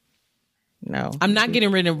one then. no. I'm not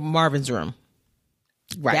getting rid of Marvin's Room.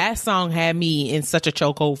 Right. That song had me in such a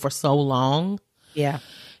chokehold for so long Yeah.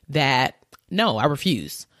 that no, I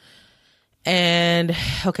refuse. And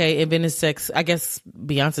okay, Invented Sex. I guess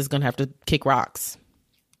Beyonce's gonna have to kick rocks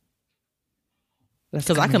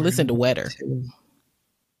because I can listen to Wetter.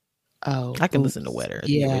 Oh, I can listen to Wetter.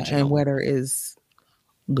 the Yeah, original. and Wetter is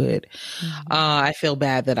good. I feel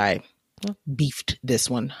bad that I beefed this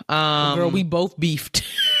one. Girl, we both beefed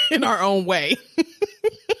in our own way.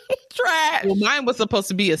 Trash. Well, mine was supposed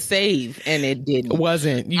to be a save, and it didn't. It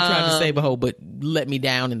wasn't. You tried to save a hoe, but let me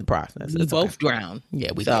down in the process. We It's both okay. drowned.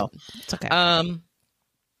 Yeah, we So, did. It's okay.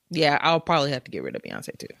 Yeah, I'll probably have to get rid of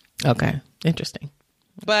Beyonce too. Okay, interesting.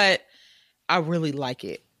 But I really like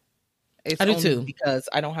it. It's I do only too. because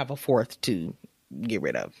I don't have a fourth to get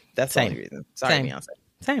rid of. That's Same. the only reason. Sorry, Same. Beyonce.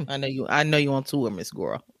 Same. I know you on tour, Miss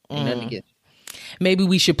Gora. Ain't nothing to get. Maybe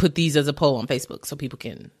we should put these as a poll on Facebook so people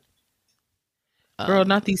can. Girl,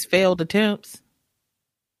 not these failed attempts.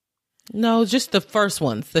 No, just the first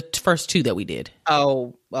ones, the first two that we did.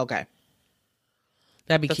 Oh, okay.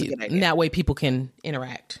 That'd be That's a cute. good idea. And that way people can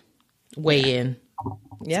interact, weigh in.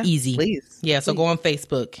 Yeah, Easy. Please. Yeah, so go on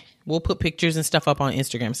Facebook. We'll put pictures and stuff up on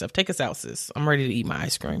Instagram and stuff. Take us out, sis. I'm ready to eat my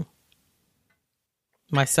ice cream.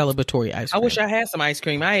 My celebratory ice I cream. wish I had some ice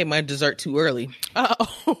cream. I ate my dessert too early.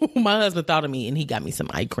 Oh, my husband thought of me and he got me some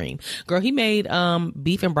ice cream. Girl, he made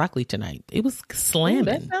beef and broccoli tonight. It was slamming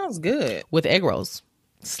That sounds good. with egg rolls.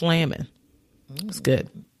 Slamming. It was good.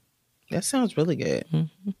 That sounds really good.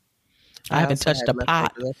 I haven't also touched had a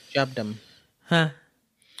pot. leftovers. I shoved them. Huh?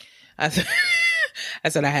 I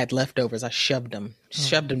said I had leftovers. I shoved them.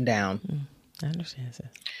 Shoved them down. I understand, sis.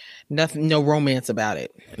 Nothing. No romance about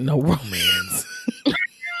it. No romance.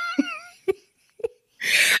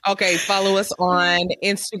 Okay, follow us on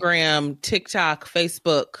Instagram, TikTok,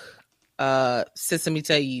 Facebook, Sis Let Me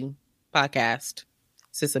Tell You podcast.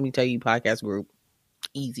 Sis Let Me Tell You podcast group.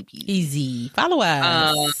 Easy peasy. Easy. Follow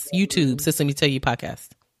us. YouTube, Sis Let Me Tell You podcast.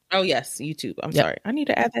 Oh yes, YouTube. I'm Yep. sorry. I need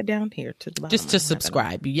to add that down here to the bottom. Just to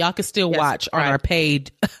subscribe. Y'all can still Yes, watch on subscribe. our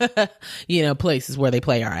paid, places where they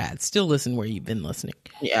play our ads. Still listen where you've been listening.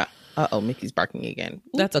 Yeah. Mickey's barking again.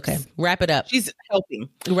 That's okay. Wrap it up. She's helping.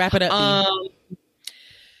 Wrap it up. B.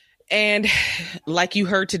 And like you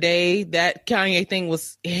heard today, that Kanye thing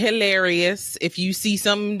was hilarious. If you see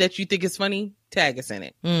something that you think is funny, tag us in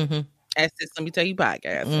it. Mm-hmm. At Sis Let Me Tell You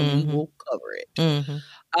podcast, and we will cover it.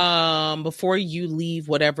 Mm-hmm. Before you leave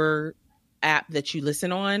whatever app that you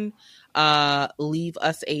listen on, leave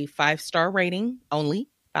us a 5-star rating, only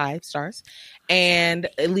 5 stars, and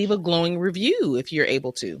leave a glowing review if you're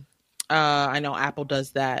able to. I know Apple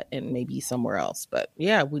does that and maybe somewhere else, but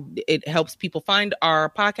yeah, it helps people find our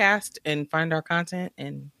podcast and find our content,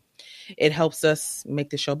 and it helps us make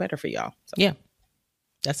the show better for y'all. So, Yeah.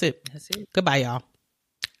 That's it. that's it. Goodbye, y'all.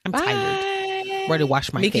 I'm tired. Ready to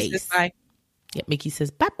wash my Mickey face. says bye. Yeah, Mickey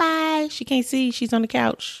says bye-bye. She can't see. She's on the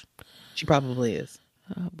couch. She probably is.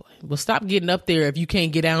 Oh, boy. Well, stop getting up there if you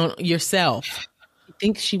can't get down yourself. I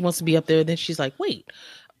think she wants to be up there. Then she's like, wait,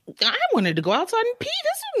 I wanted to go outside and pee.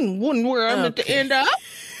 This isn't where I'm at the end up.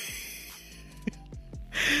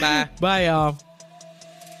 Bye. Bye, y'all.